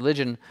Christian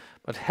religion,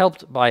 but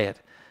helped by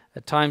it.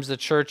 At times the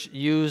church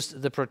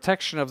used the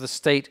protection of the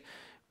state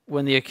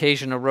when the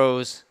occasion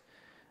arose.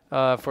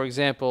 For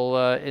example,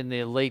 in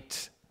the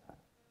late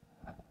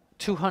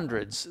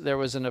 200s, there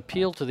was an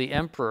appeal to the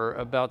emperor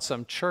about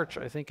some church,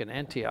 I think in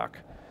Antioch,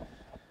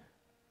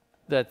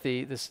 that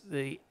the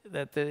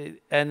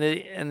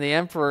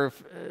emperor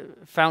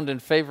found in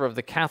favor of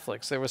the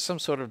Catholics. There was some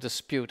sort of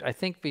dispute. I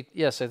think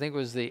it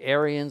was the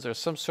Arians or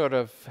some sort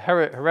of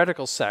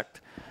heretical sect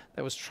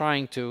that was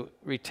trying to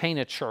retain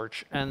a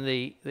church, and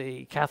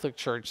the Catholic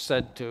Church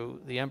said to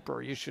the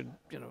emperor, "You should,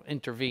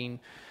 intervene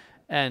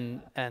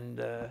and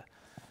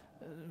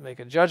make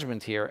a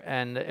judgment here."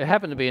 And it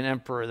happened to be an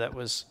emperor that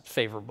was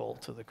favorable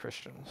to the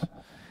Christians,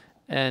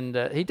 and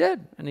he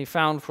did, and he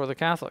found for the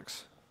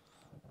Catholics.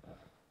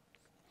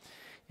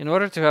 In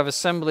order to have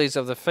assemblies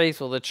of the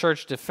faithful, the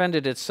church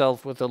defended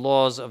itself with the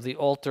laws of the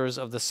altars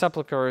of the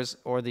sepulchres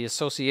or the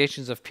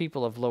associations of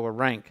people of lower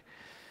rank.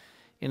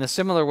 In a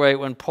similar way,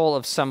 when Paul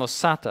of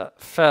Samosata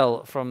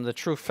fell from the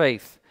true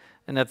faith,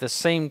 and at the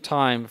same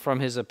time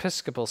from his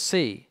episcopal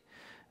see,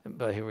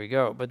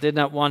 but did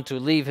not want to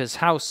leave his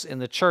house in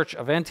the church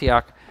of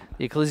Antioch,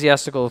 the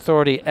ecclesiastical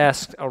authority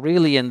asked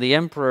Aurelian the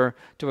emperor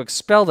to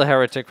expel the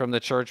heretic from the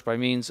church by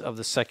means of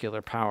the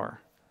secular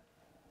power.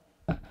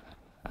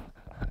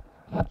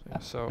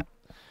 So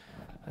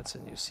that's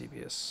in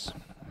Eusebius.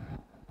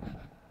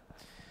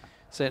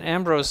 St.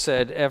 Ambrose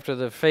said, after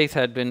the faith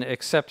had been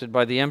accepted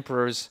by the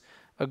emperors,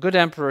 a good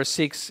emperor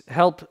seeks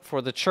help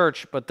for the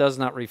church but does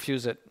not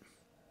refuse it.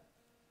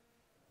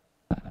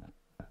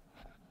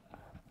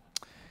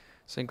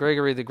 St.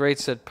 Gregory the Great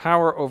said,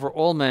 power over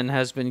all men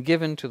has been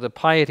given to the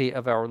piety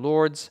of our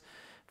lords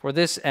for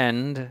this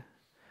end,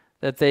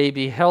 that they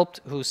be helped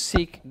who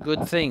seek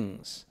good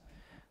things,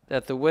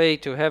 that the way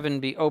to heaven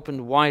be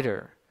opened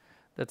wider,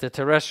 that the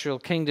terrestrial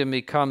kingdom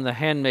become the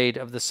handmaid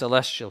of the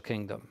celestial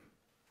kingdom.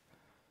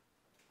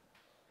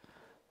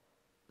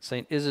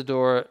 St.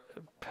 Isidore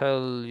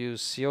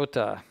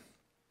Pelusiota,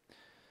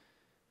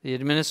 the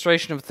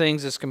administration of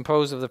things is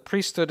composed of the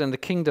priesthood and the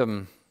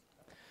kingdom.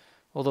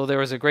 Although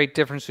there is a great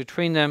difference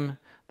between them,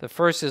 the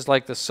first is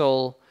like the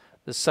soul,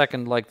 the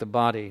second like the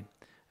body,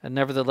 and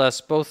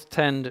nevertheless both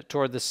tend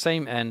toward the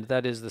same end,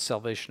 that is, the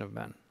salvation of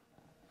men.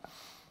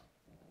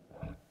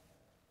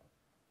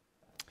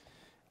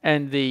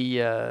 And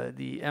the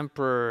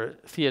Emperor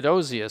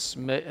Theodosius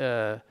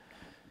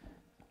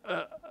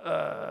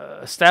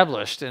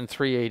established in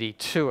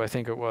 382, I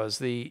think it was,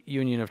 the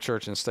union of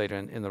church and state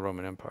in the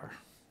Roman Empire,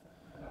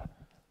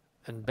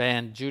 and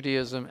banned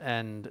Judaism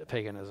and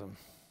paganism.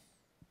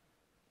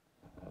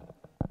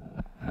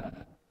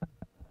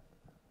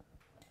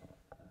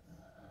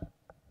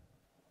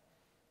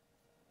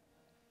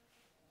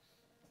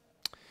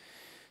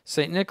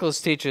 St. Nicholas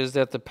teaches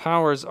that the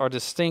powers are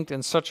distinct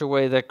in such a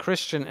way that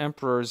Christian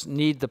emperors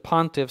need the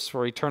pontiffs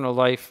for eternal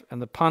life, and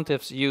the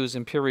pontiffs use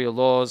imperial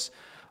laws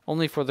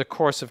only for the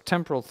course of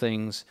temporal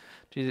things,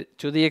 to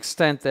the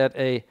extent that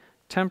a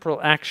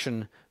temporal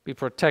action be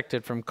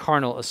protected from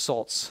carnal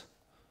assaults.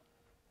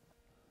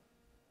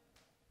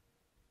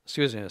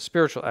 A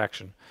spiritual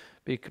action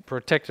be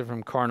protected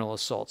from carnal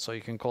assaults. So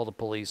you can call the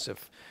police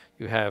if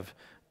you have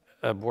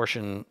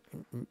abortion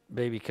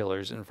baby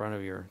killers in front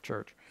of your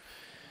church.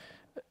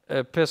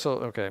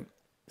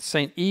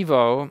 Saint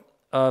Ivo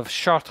of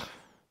Chartres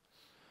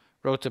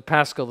wrote to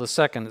Pascal II,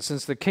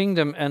 since the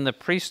kingdom and the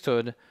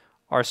priesthood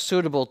are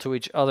suitable to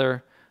each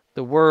other,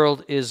 the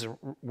world is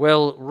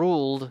well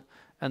ruled,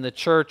 and the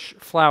church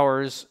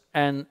flowers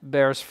and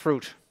bears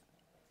fruit.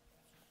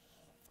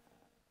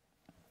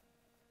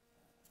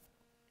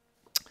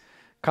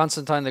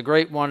 Constantine the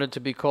Great wanted to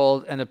be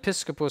called an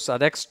episcopus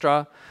ad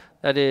extra,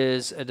 that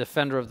is, a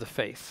defender of the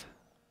faith.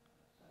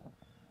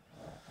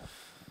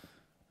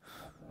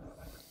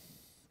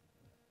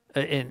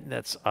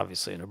 That's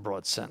obviously in a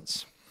broad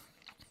sense.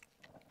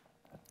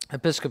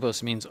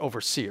 Episcopos means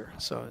overseer,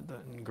 so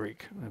in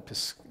Greek,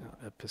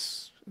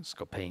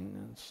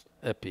 episkopein,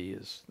 epi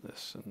is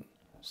this, and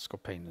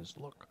skopein is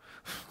look.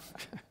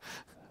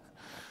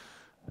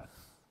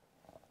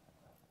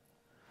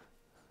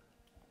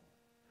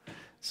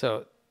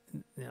 So,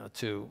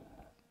 to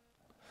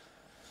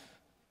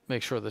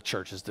make sure the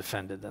church is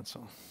defended, that's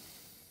all.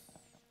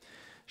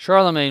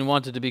 Charlemagne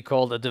wanted to be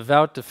called a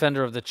devout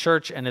defender of the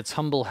church and its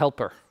humble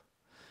helper.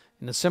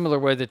 In a similar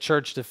way, the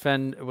church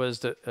was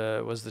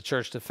the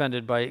church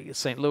defended by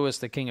St. Louis,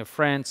 the King of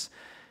France,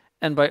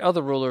 and by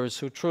other rulers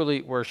who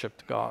truly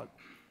worshipped God.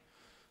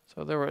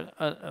 So there were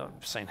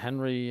St.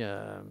 Henry,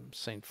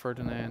 St.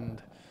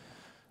 Ferdinand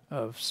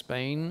of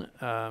Spain,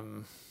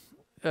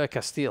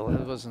 Castile.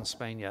 It wasn't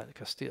Spain yet,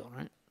 Castile,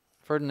 right?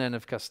 Ferdinand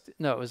of Castile.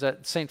 No, was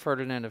that St.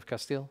 Ferdinand of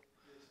Castile?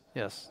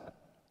 Yes.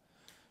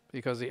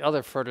 Because the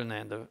other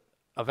Ferdinand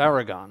of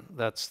Aragon,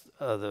 that's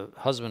the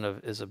husband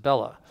of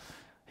Isabella,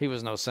 he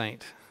was no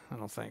saint, I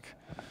don't think.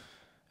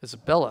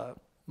 Isabella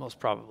most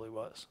probably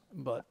was,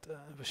 but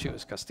she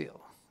was Castile,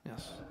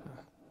 yes.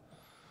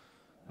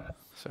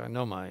 So I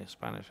know my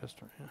Spanish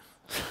history. Yeah.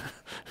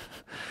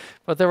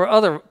 But there were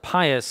other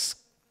pious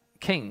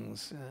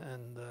kings,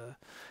 and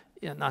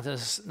not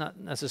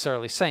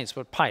necessarily saints,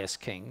 but pious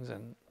kings,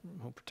 and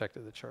who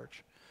protected the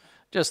church.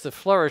 Just the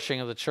flourishing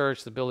of the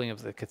church, the building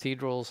of the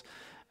cathedrals.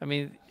 I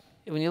mean,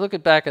 when you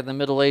look back at the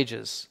Middle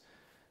Ages,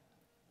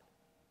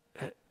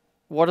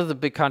 what are the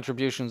big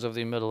contributions of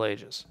the Middle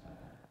Ages?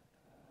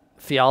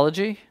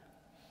 Theology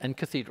and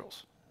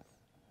cathedrals.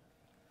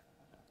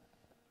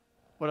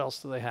 What else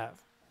do they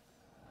have?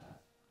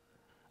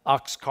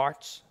 Ox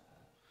carts.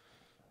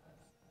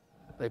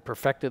 They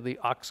perfected the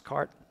ox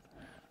cart.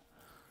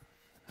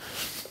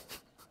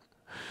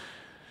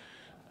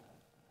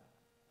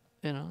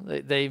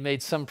 They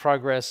made some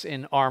progress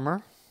in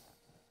armor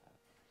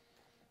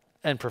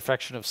and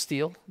perfection of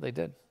steel. They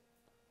did.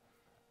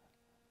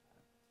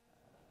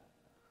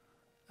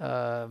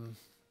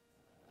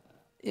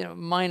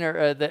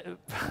 Minor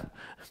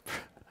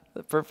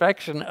the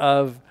perfection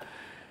of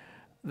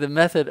the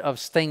method of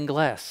stained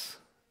glass,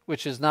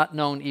 which is not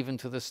known even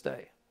to this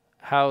day,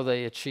 how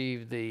they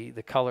achieved the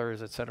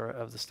colors, etc.,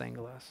 of the stained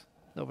glass.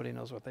 Nobody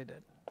knows what they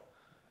did.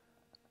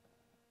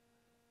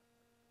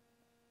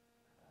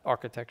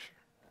 Architecture.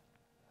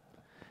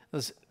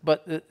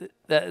 But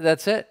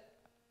that's it.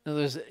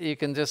 You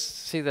can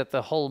just see that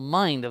the whole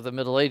mind of the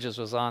Middle Ages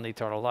was on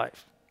eternal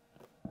life.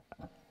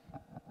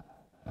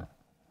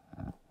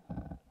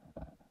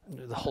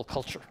 The whole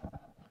culture.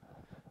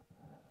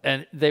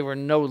 And they were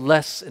no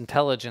less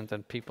intelligent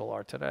than people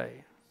are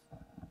today.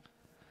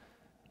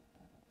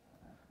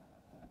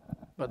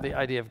 But the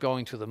idea of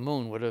going to the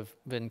moon would have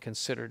been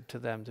considered to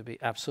them to be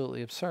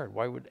absolutely absurd.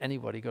 Why would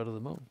anybody go to the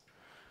moon?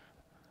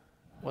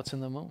 What's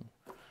in the moon?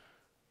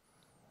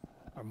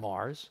 Or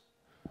Mars?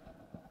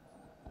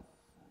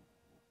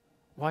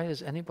 Why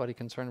is anybody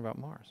concerned about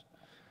Mars?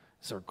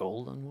 Is there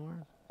gold on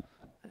Mars?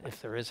 If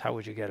there is, how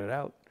would you get it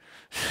out?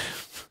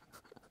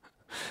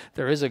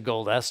 There is a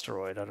gold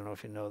asteroid. I don't know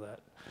if you know that.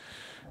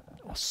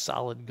 A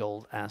solid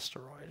gold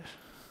asteroid.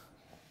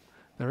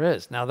 There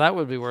is. Now that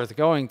would be worth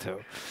going to.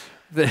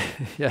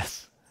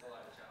 Yes.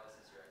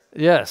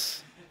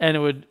 Yes. And it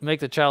would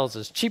make the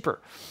chalices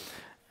cheaper.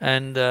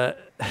 And and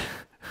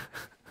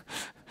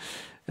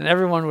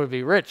everyone would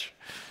be rich.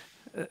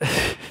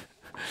 The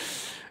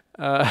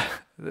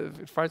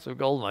price of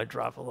gold might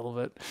drop a little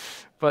bit.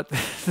 But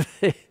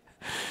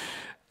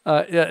yeah,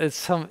 it's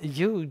some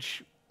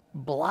huge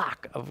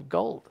block of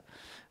gold.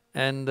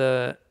 And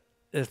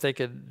if they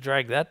could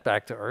drag that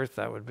back to Earth,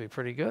 that would be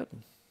pretty good.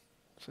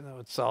 So that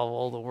would solve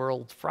all the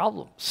world's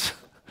problems.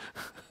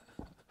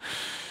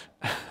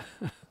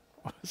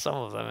 Some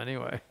of them,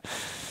 anyway.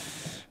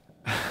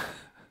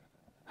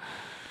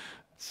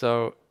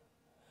 So,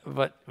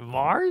 but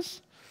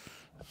Mars?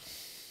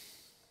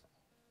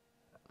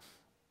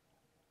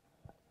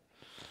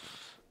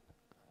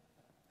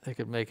 They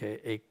could make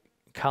a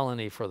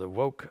colony for the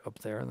woke up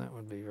there, and that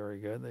would be very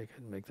good. They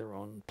could make their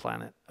own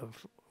planet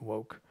of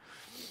woke.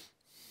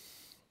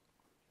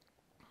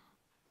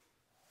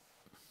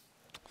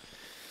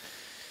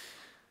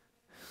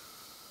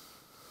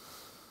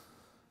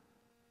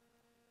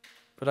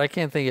 But I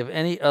can't think of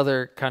any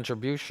other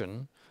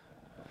contribution,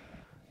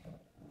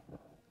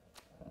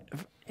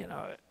 you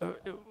know,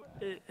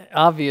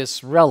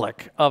 obvious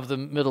relic of the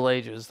Middle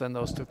Ages than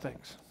those two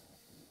things.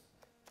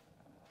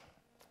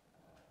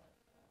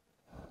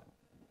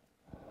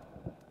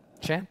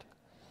 Chant?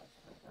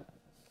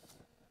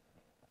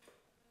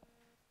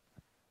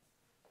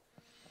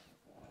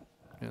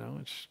 You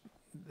know,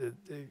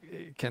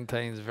 it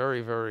contains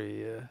very,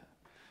 very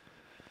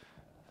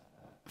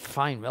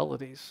fine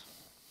melodies.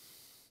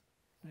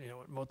 You know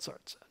what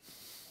Mozart said.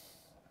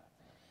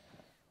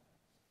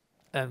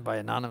 And by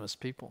anonymous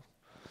people.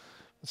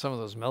 Some of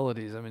those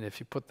melodies, I mean, if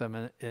you put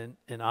them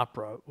in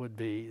opera,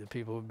 the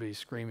people would be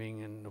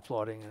screaming and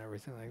applauding and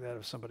everything like that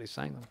if somebody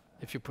sang them.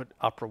 If you put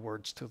opera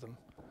words to them.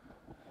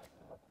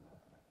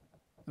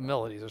 The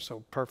melodies are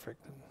so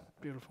perfect and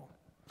beautiful.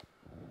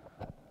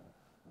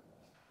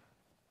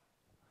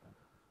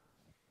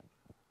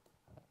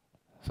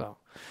 So,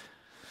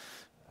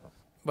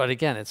 but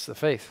again, it's the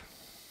faith.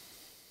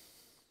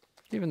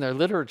 Even their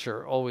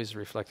literature always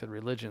reflected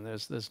religion.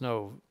 There's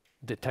no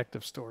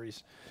detective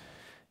stories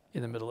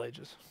in the Middle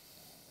Ages.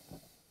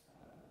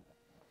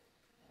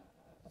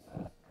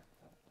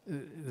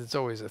 It's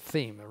always a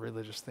theme, a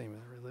religious theme in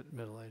the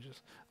Middle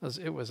Ages.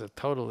 It was a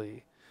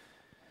totally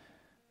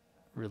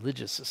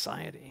religious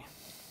society.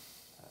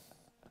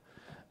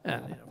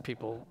 And you know,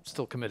 people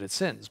still committed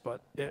sins,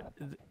 but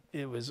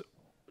it was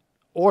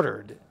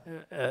ordered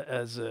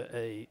as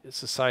a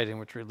society in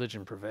which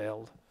religion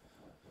prevailed.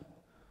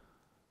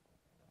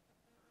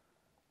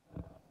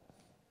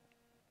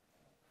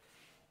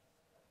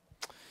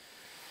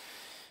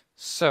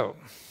 So,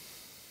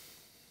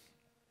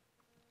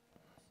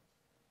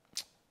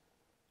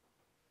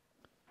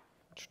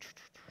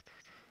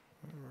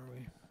 where are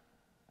we?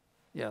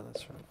 Yeah,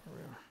 that's right, where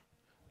we are.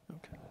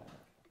 Okay.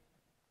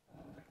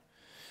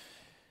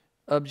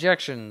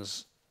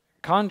 Objections.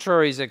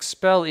 Contraries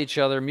expel each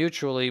other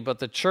mutually, but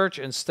the church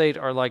and state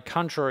are like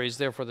contraries,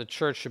 therefore the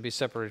church should be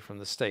separated from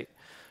the state.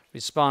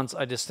 Response.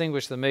 I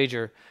distinguish the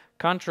major.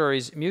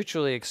 Contraries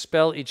mutually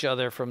expel each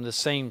other from the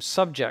same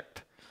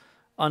subject.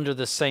 Under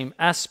the same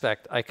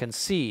aspect, I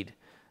concede.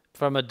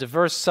 From a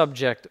diverse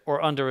subject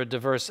or under a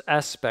diverse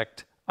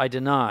aspect, I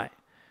deny.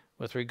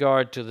 With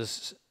regard to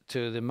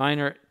the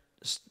minor,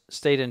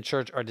 state and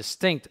church are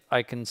distinct,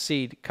 I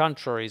concede.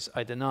 Contraries,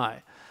 I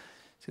deny.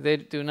 See, they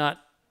do not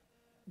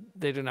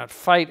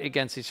fight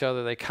against each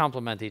other, they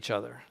complement each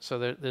other. So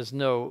there's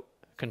no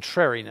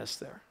contrariness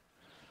there.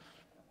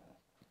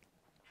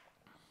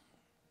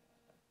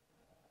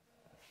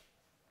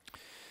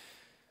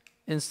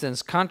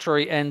 Instance,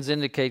 contrary ends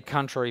indicate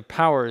contrary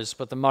powers,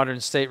 but the modern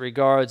state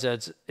regards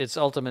as its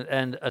ultimate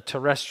end a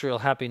terrestrial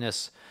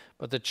happiness,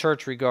 but the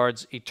church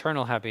regards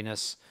eternal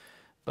happiness,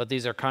 but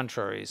these are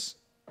contraries.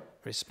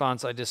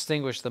 Response, I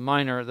distinguish the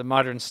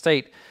modern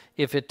state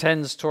If it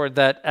tends toward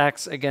that,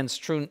 acts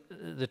against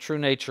the true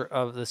nature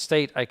of the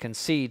state, I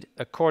concede.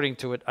 According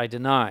to it, I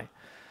deny.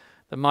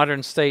 The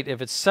modern state,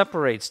 if it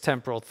separates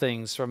temporal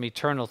things from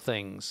eternal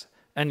things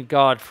and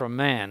God from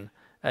man,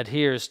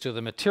 adheres to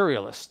the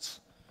materialists.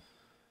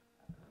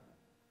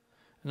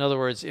 In other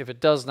words, if it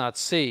does not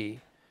see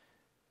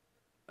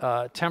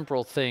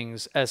temporal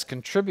things as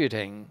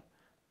contributing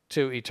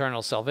to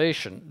eternal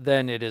salvation,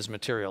 then it is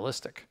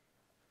materialistic.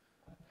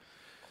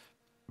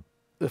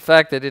 The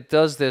fact that it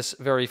does this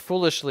very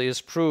foolishly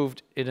is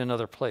proved in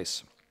another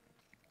place.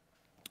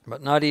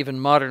 But not even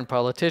modern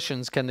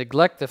politicians can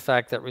neglect the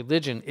fact that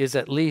religion is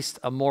at least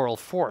a moral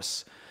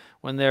force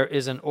when there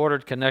is an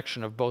ordered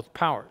connection of both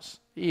powers.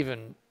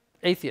 Even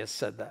atheists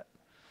said that.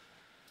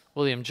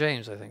 William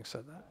James, I think,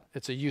 said that.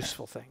 It's a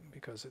useful thing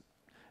because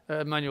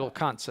Immanuel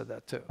Kant said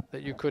that too,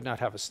 that you could not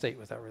have a state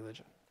without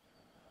religion.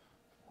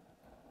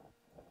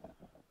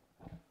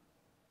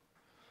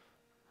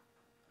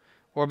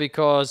 Or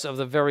because of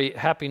the very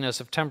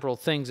happiness of temporal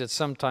things, it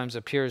sometimes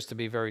appears to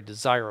be very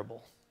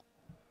desirable.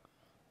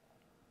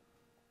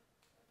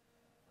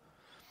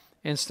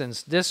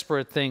 Instance,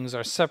 disparate things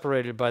are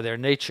separated by their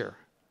nature,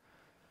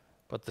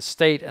 but the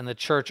state and the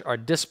church are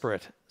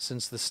disparate,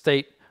 since the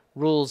state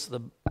rules the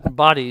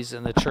bodies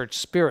and the church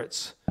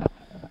spirits.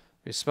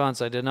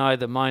 Response, I deny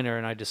the minor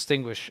and I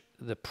distinguish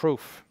the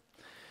proof.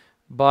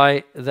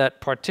 By that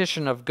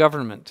partition of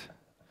government,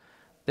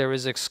 there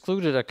is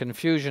excluded a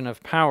confusion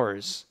of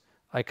powers,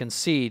 I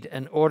concede,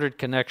 an ordered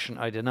connection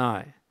I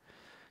deny.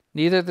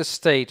 Neither the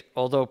state,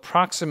 although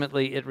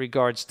proximately it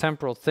regards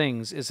temporal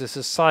things, is a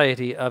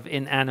society of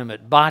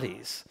inanimate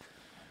bodies.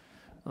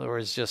 In other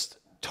words, just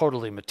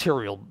totally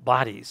material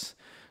bodies.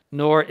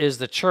 Nor is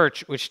the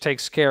church, which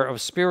takes care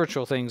of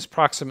spiritual things,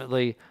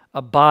 proximately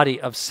a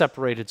body of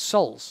separated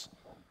souls.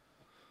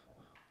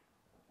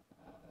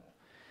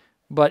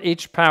 But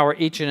each power,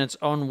 each in its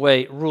own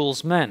way,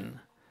 rules men.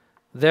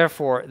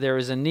 Therefore, there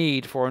is a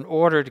need for an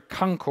ordered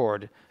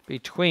concord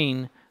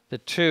between the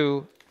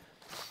two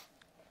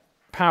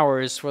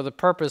powers for the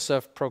purpose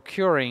of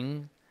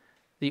procuring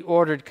the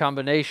ordered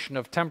combination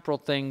of temporal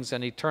things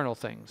and eternal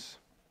things.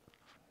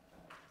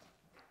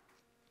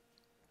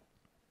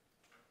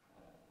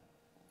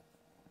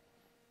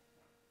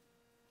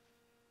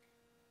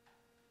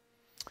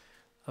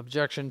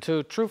 Objection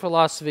 2. True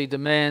philosophy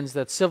demands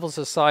that civil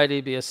society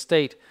be a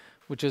state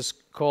which is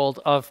called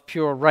of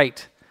pure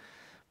right,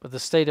 but the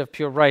state of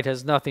pure right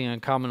has nothing in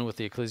common with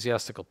the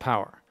ecclesiastical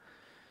power.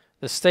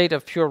 The state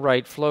of pure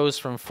right flows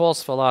from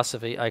false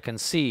philosophy, I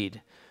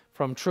concede.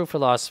 From true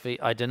philosophy,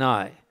 I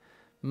deny.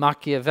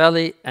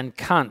 Machiavelli and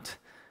Kant,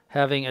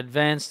 having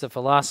advanced a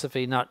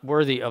philosophy not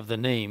worthy of the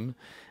name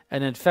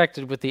and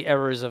infected with the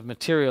errors of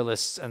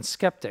materialists and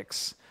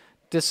skeptics,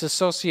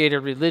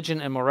 disassociated religion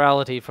and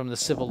morality from the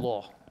civil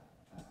law.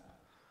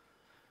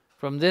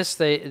 From this,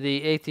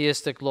 the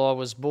atheistic law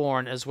was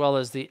born, as well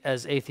as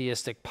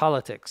atheistic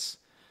politics.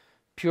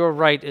 Pure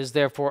right is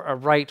therefore a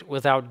right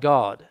without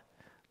God.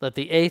 Let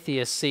the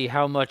atheists see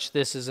how much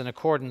this is in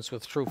accordance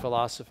with true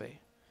philosophy.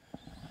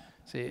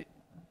 See,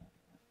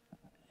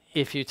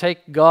 if you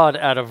take God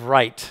out of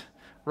right,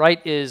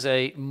 right is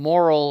a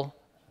moral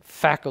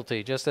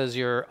faculty, just as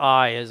your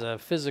eye is a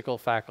physical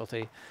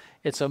faculty.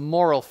 It's a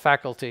moral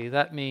faculty.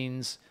 That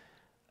means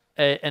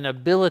an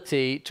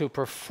ability to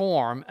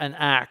perform an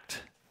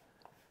act.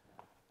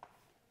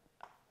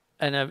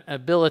 An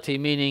ability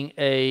meaning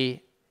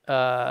a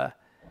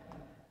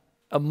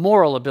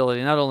moral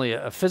ability, not only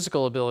a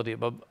physical ability,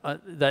 but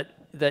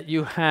that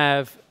you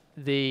have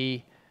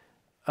the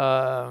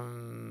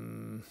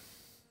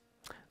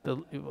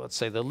let's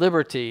say the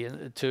liberty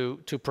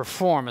to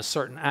perform a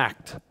certain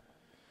act,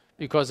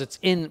 because it's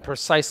in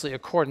precisely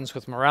accordance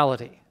with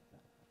morality.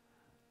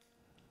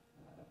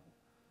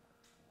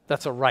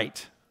 That's a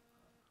right.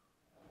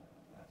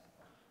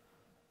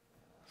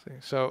 See,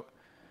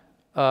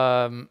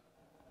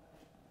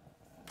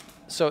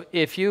 so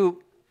if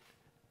you,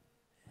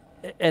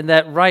 and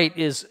that right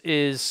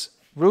is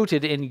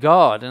rooted in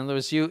God. In other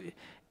words,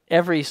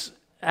 every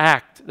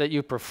act that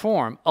you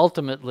perform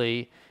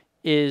ultimately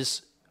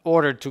is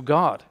ordered to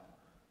God.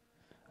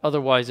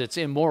 Otherwise, it's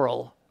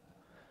immoral,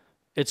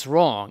 it's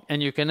wrong,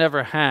 and you can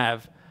never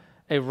have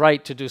a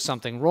right to do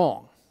something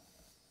wrong.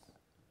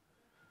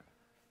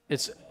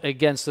 It's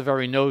against the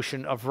very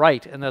notion of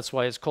right, and that's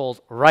why it's called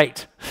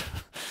right.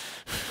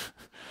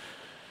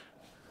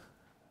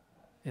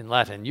 In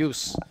Latin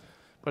use,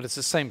 but it's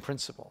the same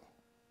principle.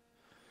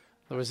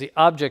 In other words, the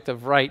object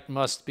of right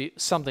must be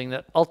something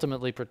that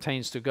ultimately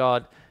pertains to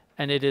God,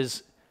 and it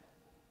is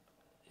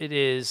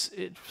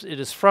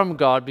from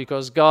God,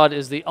 because God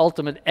is the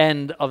ultimate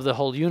end of the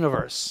whole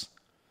universe.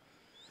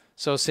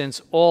 So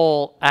since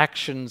all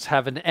actions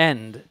have an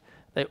end,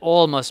 they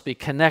all must be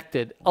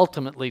connected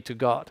ultimately to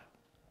God.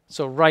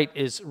 So right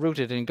is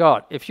rooted in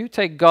God. If you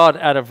take God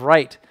out of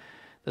right,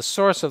 the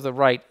source of the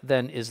right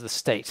then is the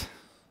state.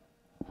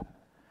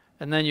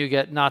 And then you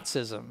get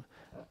Nazism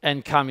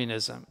and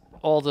communism,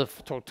 all the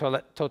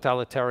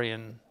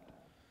totalitarian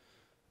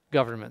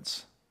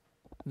governments.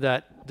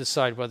 that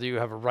decide whether you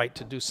have a right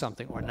to do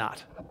something or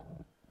not.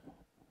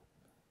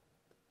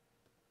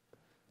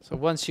 So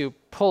once you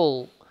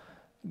pull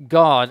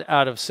God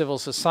out of civil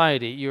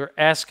society, you're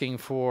asking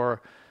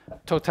for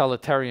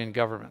totalitarian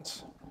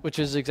governments, which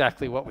is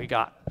exactly what we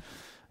got,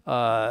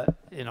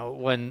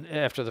 when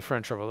after the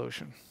French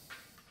Revolution.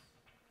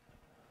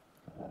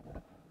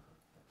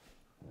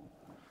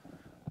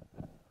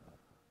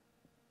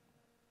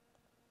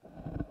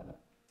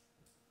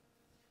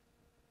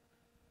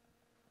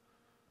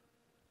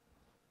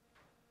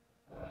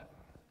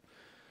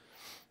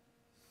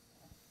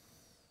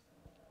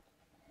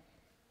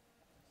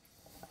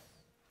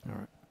 All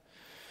right.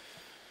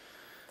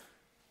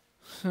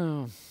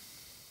 So,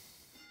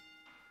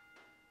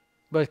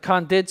 but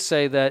Kant did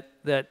say that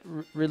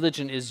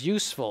religion is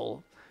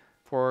useful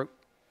for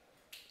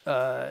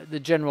the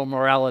general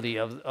morality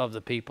of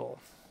the people.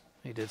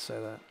 He did say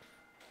that.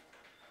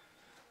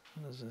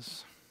 What is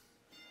this?